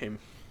D for him.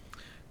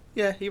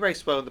 Yeah, he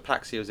raced well in the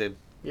packs he was in.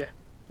 Yeah.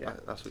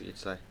 That's what you'd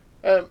say.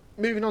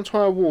 Moving on to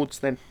our awards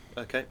then.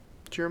 Okay.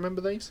 Do you remember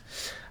these?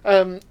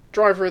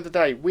 Driver of the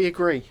day. We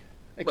agree.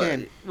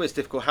 Again. Well, it's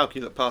difficult. How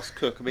can you look past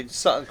Cook? I mean,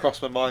 Sutton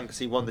crossed my mind because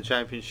he won the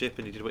championship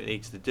and he did what he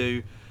needed to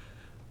do.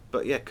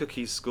 But yeah,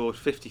 Cookie's scored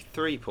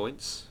 53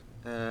 points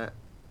and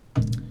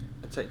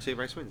taken 2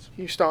 race wins.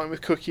 You starting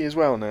with Cookie as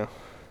well now?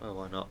 Well,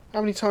 why not?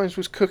 How many times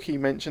was Cookie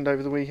mentioned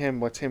over the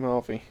weekend by Tim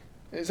Harvey?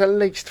 It's at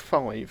least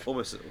 5.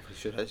 Almost, he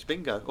should have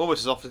bingo.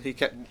 Almost as often he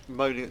kept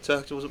moaning that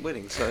Turkington wasn't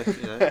winning. So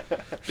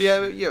But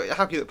yeah,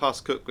 how can you look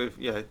past Cook with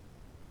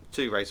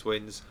 2 race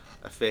wins,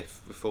 a 5th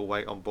with full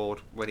weight on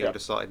board when he would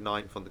have started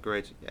 9th on the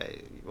grid? Yeah,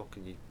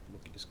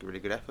 it's a really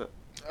good effort.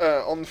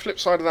 On the flip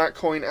side of that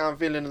coin, our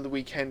villain of the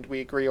weekend we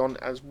agree on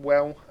as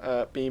well,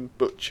 being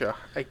Butcher.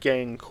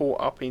 Again,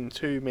 caught up in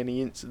too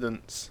many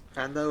incidents.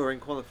 And nowhere in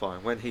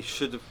qualifying when he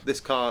should have.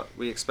 This car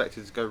we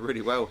expected to go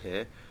really well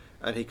here.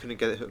 And he couldn't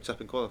get it hooked up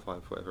in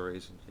qualifying for whatever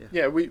reason.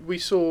 Yeah, we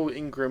saw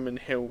Ingram and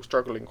Hill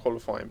struggle in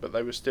qualifying, but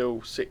they were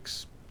still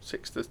 6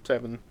 to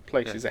 7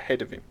 places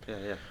ahead of him.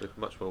 Yeah, with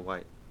much more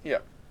weight. Yeah.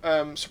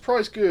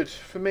 Surprise good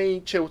for me.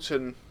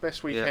 Chilton,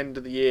 best weekend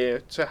of the year.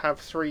 To have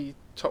 3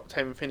 top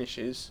 10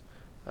 finishes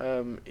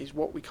is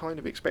what we kind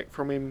of expect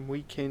from him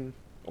week in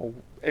or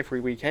every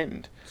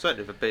weekend.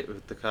 Certainly a bit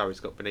with the car he's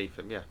got beneath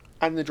him. Yeah.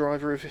 And the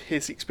driver of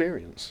his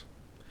experience.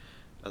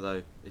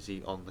 Although, is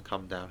he on the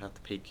come down? Have the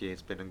peak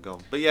years been and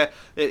gone? But yeah,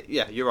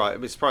 you're right. I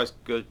mean, surprise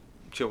good.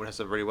 Chilton has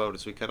done really well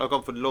this weekend. I've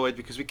gone for Lloyd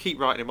because we keep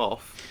writing him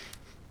off,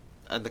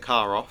 and the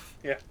car off.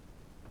 Yeah.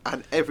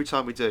 And every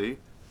time we do,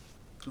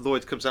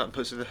 Lloyd comes out and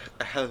puts in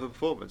a hell of a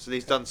performance, and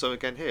he's done so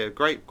again here.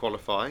 Great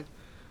qualifying,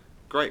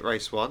 great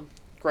race 1.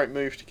 Great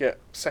move to get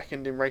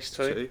 2nd in race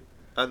 2.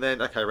 And then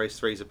race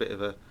 3 is a bit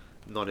of a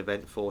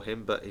non-event for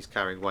him, but he's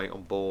carrying weight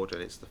on board,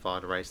 and it's the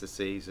final race of the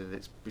season.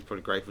 He's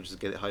probably grateful just to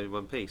get it home in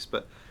one piece,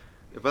 but.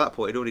 By that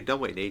point, he'd already done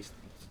what he needs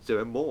to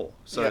do and more.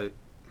 So,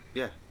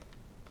 yeah.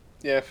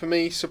 Yeah, for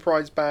me,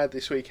 surprise bad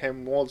this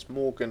weekend was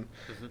Morgan.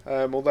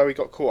 Although he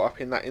got caught up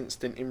in that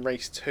incident in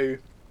race 2,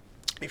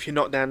 if you're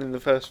not down in the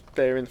first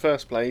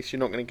place, you're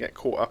not going to get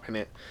caught up in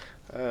it.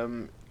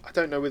 I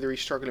don't know whether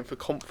he's struggling for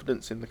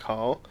confidence in the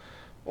car,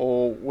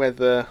 or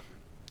whether,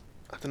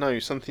 I don't know,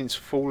 something's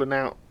fallen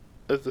out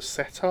of the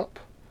setup.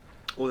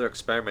 Or they're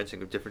experimenting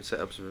with different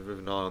setups with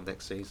an eye on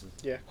next season.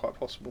 Yeah, quite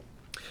possible.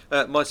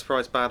 My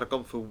surprise bad, I've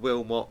gone for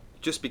Wilmot,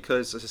 just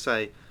because, as I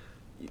say,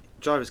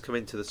 drivers come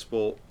into the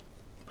sport,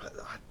 but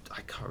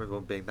I can't remember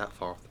them being that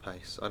far off the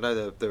pace. I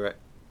know there are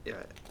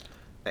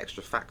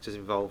extra factors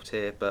involved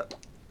here, but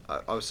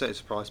I was certainly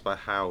surprised by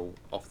how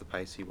off the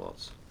pace he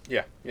was.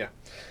 Yeah.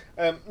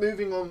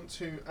 Moving on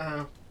to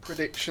our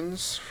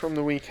predictions from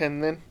the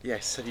weekend then.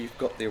 Yes, have you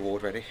got the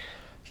award ready?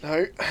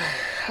 No.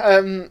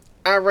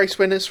 Our race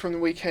winners from the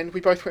weekend,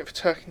 we both went for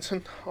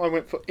Turkington. I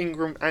went for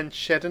Ingram and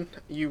Shedden.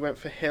 You went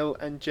for Hill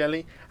and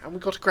Jelly. And we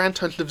got a grand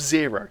total of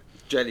 0.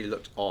 Jelly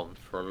looked on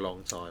for a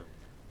long time.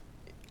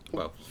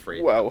 Well,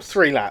 3. Well,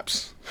 3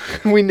 laps.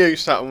 We knew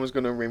Sutton was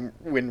going to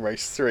win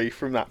race 3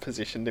 from that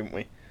position, didn't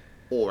we?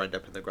 Or end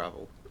up in the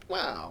gravel.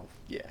 Wow.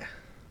 Yeah.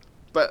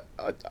 But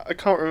I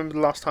can't remember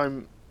the last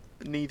time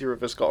neither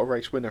of us got a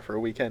race winner for a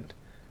weekend.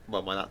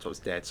 Well, my laptop's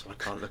dead, so I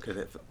can't look at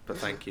it, but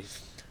thank you.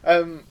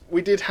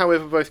 We did,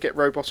 however, both get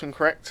Rowbottom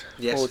correct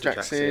Yes, for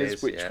Jack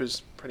Sears, which yeah.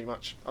 was pretty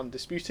much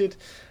undisputed.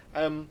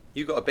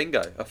 You got a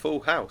bingo, a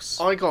full house.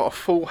 I got a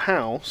full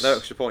house. No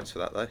extra points for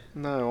that, though.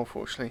 No,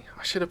 unfortunately.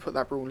 I should have put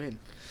that rule in.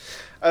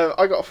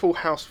 I got a full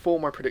house for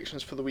my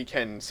predictions for the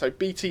weekend. So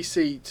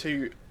BTC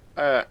to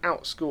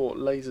outscore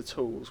Laser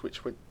Tools,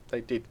 which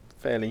they did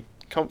fairly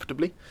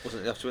comfortably.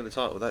 Wasn't enough to win the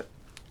title, though.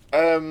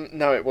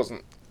 No, it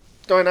wasn't.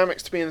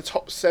 Dynamics to be in the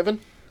top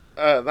 7.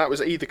 That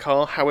was either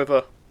car.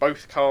 However,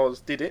 both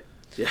cars did it.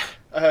 Yeah.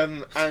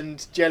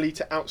 And Jelly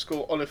to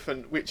outscore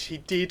Oliphant, which he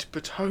did,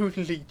 but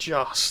only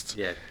just.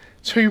 Yeah.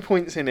 2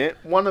 points in it.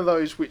 One of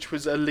those which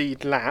was a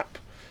lead lap.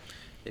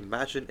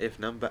 Imagine if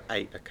number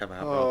 8 had come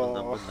out rather than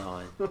number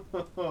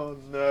 9. Oh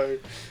no.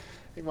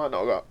 He might not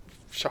have got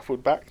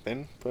shuffled back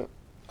then, but...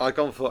 I've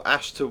gone for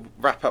Ash to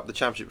wrap up the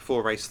championship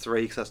before race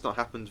 3, because that's not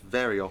happened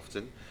very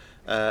often.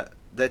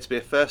 There to be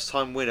a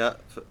first-time winner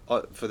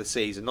for the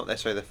season, not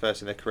necessarily the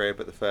first in their career,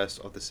 but the first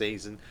of the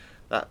season.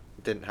 That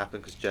didn't happen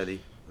because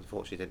Jelly,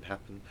 unfortunately, didn't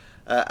happen.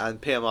 And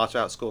PMR to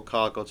outscore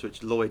Car Gods,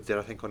 which Lloyd did,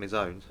 I think, on his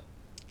own.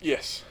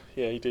 Yes,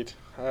 yeah, he did.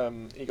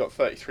 He got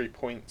 33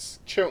 points.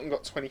 Chilton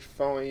got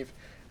 25,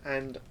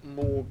 and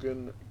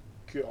Morgan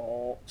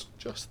got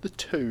just the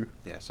 2.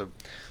 Yeah, so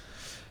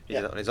he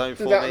did that on his own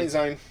for did that me. on his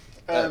own.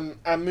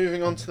 And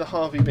moving on to the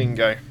Harvey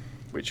Bingo,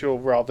 which you're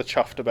rather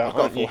chuffed about, I've got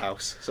a aren't full you?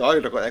 house, so I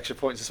would have got extra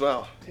points as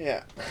well.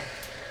 Yeah.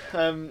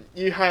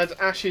 You had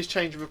Ash's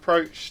change of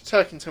approach,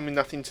 Turkington with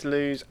nothing to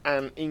lose,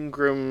 and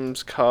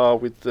Ingram's car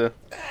with the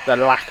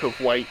lack of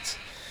weight.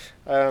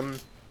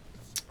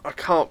 I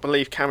can't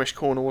believe Camish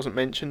Corner wasn't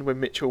mentioned when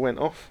Mitchell went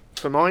off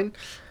for mine.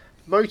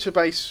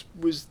 Motorbase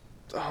was...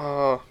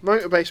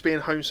 Motorbase being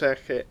home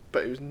circuit,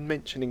 but it was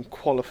mentioned in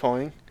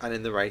qualifying. And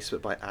in the race,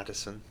 but by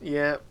Addison.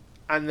 Yeah.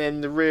 And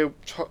then the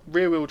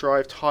rear-wheel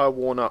drive tyre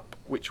worn up,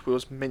 which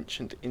was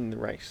mentioned in the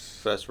race.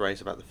 First race,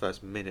 about the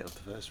first minute of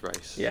the first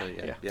race. Yeah,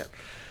 So, yeah.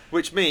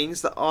 Which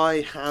means that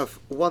I have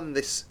won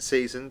this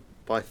season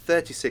by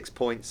 36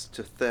 points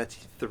to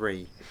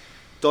 33.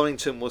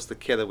 Donington was the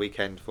killer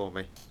weekend for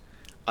me.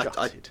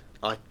 Gutted.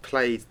 I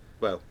played,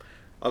 well,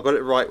 I got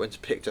it right when to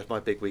pick just my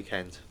big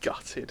weekend.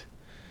 Gutted.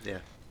 Yeah.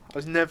 I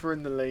was never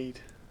in the lead.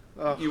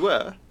 Oh, You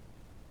were?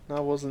 no, I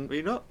wasn't. Were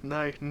you not?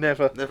 No,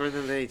 never. Never in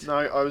the lead. No,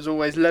 I was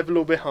always level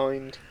or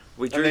behind.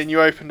 We And drew. then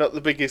you opened up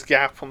the biggest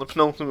gap on the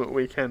penultimate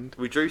weekend.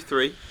 We drew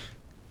 3.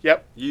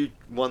 Yep. You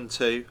won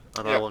 2,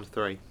 and I Yep. won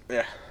 3.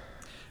 Yeah.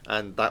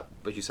 And that,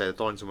 as you say, the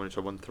Donington one, which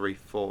I won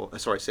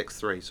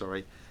 6-3,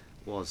 sorry,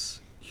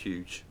 was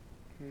huge.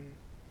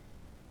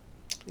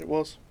 It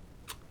was.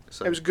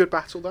 So It was a good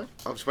battle, though.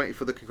 I was waiting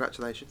for the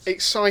congratulations.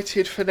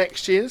 Excited for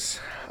next year's.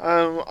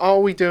 Are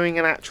we doing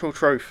an actual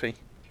trophy?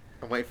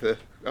 I'm waiting.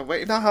 No,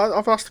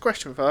 I've asked the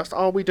question first.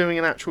 Are we doing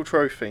an actual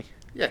trophy?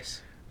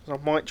 Yes. 'Cause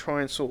I might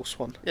try and source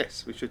one.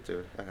 Yes, we should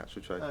do an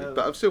actual trophy. Um,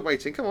 But I'm still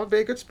waiting. Come on, be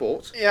a good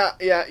sport.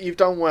 Yeah, you've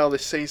done well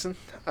this season.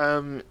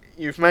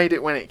 You've made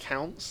it when it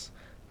counts.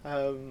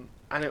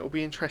 And it will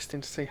be interesting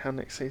to see how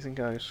next season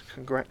goes.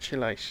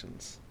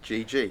 Congratulations.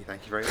 GG,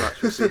 thank you very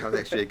much. We'll see how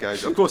next year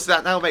goes. Of course,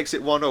 that now makes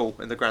it 1-1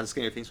 in the grand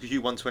scheme of things because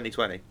you won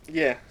 2020.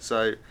 Yeah.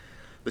 So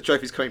the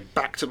trophy's coming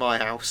back to my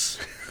house.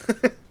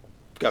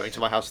 Going to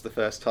my house for the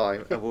first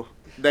time. And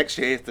next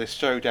year, the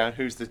showdown,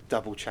 who's the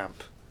double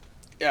champ?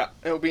 Yeah,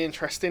 it'll be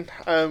interesting.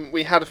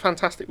 We had a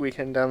fantastic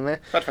weekend down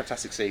there. We've had a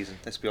fantastic season,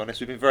 let's be honest.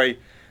 We've been very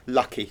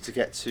lucky to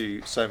get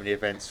to so many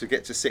events. To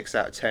get to 6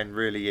 out of 10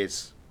 really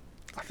is...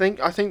 I think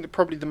that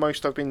probably the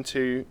most I've been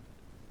to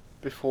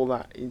before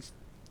that is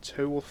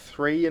 2 or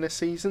 3 in a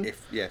season.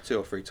 2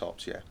 or 3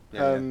 tops, yeah.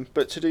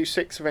 But to do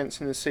 6 events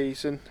in the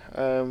season,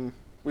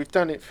 we've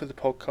done it for the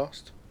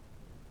podcast,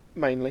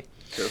 mainly.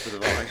 Do it for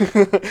the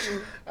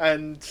vibe.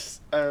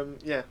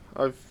 And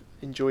I've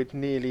enjoyed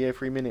nearly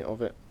every minute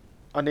of it.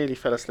 I nearly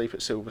fell asleep at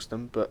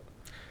Silverstone, but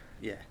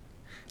Yeah.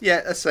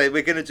 Yeah, let's say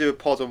we're going to do a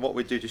pod on what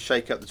we do to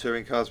shake up the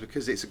touring cars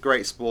because it's a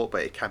great sport,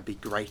 but it can be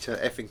greater.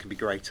 Everything can be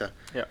greater.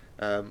 Yeah.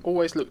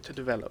 Always look to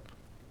develop.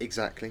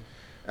 Exactly.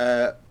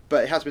 But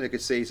it has been a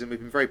good season. We've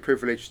been very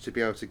privileged to be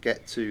able to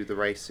get to the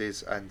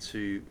races and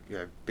to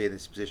be in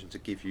this position to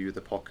give you the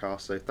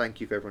podcast. So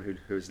thank you for everyone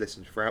who has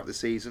listened throughout the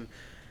season.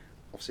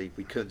 Obviously,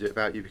 we couldn't do it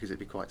without you because it'd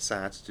be quite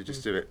sad to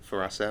just do it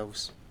for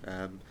ourselves.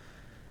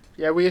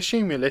 Yeah, we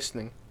assume you're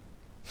listening.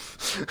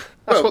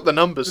 That's what the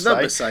numbers say. The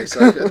numbers say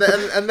so.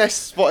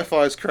 Unless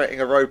Spotify is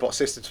creating a robot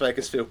system to make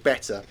us feel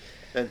better,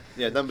 then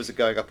numbers are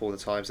going up all the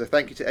time. So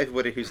thank you to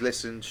everybody who's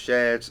listened,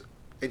 shared,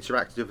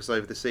 interacted with us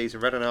over the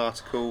season, read an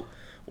article,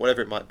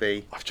 whatever it might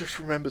be. I've just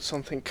remembered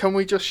something. Can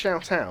we just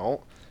shout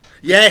out?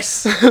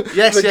 Yes!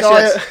 Yes,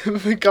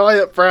 The guy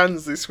at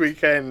Brands this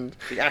weekend.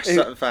 The Ash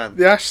Sutton fan.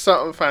 The Ash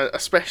Sutton fan,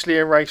 especially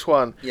in race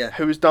 1. Yeah.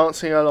 Who was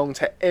dancing along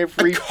to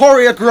every... A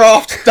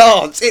choreographed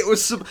dance! It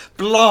was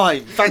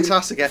sublime!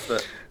 Fantastic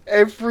effort.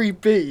 Every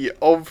beat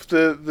of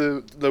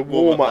the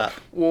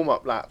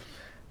warm-up lap.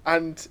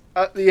 And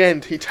at the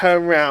end, he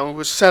turned around,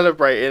 was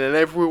celebrating, and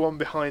everyone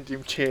behind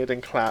him cheered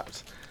and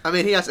clapped. I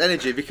mean, he has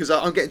energy because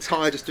I'm getting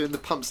tired just doing the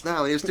pumps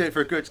now. He was doing it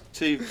for a good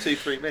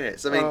 2-3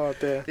 minutes. I mean, oh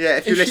dear. Yeah,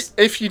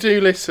 if you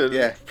do listen,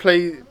 yeah,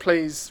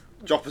 please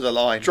drop us a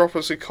line, drop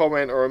us a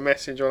comment or a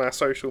message on our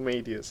social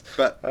medias.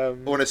 But I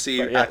want to see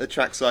you at the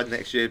trackside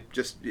next year.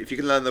 Just if you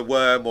can learn the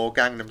Worm or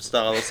Gangnam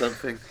Style or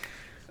something.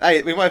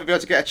 Hey, we might be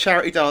able to get a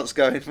charity dance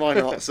going. Why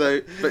not?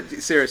 So, but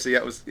seriously,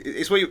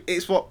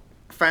 it's what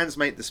fans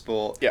make the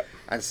sport. Yep.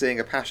 And seeing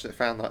a passionate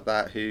fan like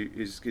that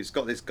who's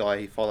got this guy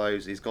he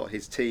follows, he's got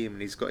his team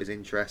and he's got his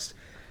interest,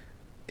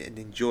 and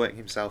enjoying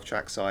himself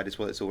trackside is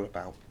what it's all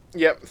about.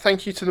 Yep.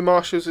 Thank you to the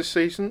marshals this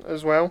season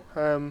as well.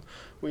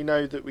 We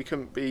know that we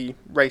couldn't be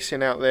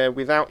racing out there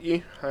without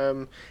you.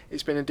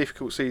 It's been a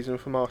difficult season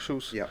for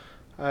marshals. Yeah.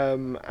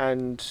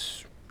 And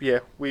yeah,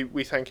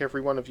 we thank every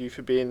one of you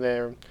for being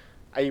there and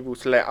able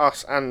to let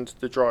us and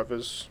the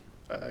drivers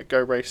go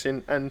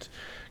racing and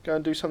go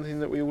and do something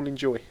that we all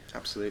enjoy.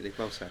 Absolutely,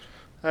 well said.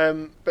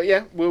 But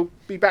yeah, we'll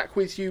be back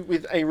with you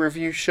with a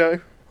review show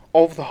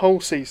of the whole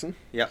season.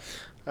 Yeah.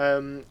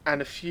 And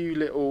a few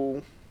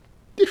little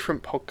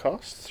different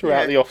podcasts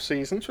throughout the off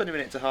season.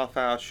 20-minute to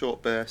half-hour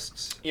short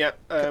bursts. Yeah.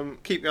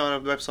 Keep your eye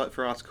on the website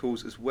for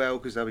articles as well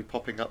because they'll be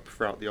popping up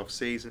throughout the off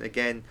season.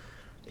 Again,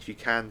 if you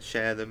can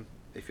share them,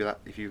 if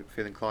you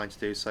feel inclined to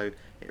do so,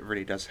 it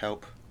really does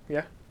help.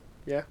 Yeah.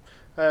 Yeah.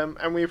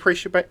 And we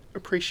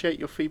appreciate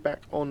your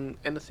feedback on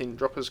anything.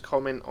 Drop us a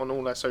comment on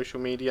all our social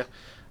media,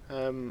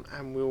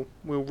 and we'll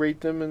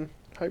read them and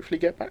hopefully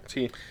get back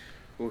to you.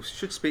 We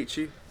should speak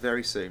to you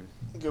very soon.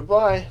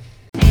 Goodbye.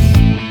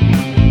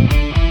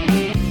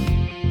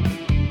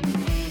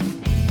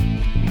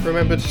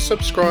 Remember to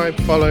subscribe,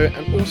 follow,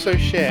 and also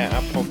share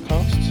our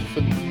podcasts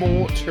for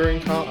more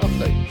touring car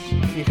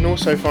updates. You can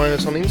also find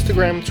us on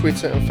Instagram,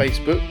 Twitter, and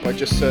Facebook by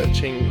just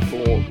searching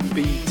for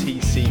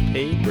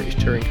BTCP, British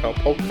Touring Car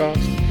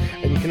Podcast,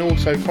 and you can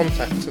also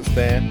contact us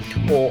there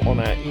or on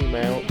our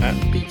email at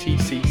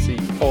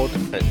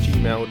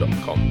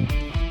btccpod@gmail.com.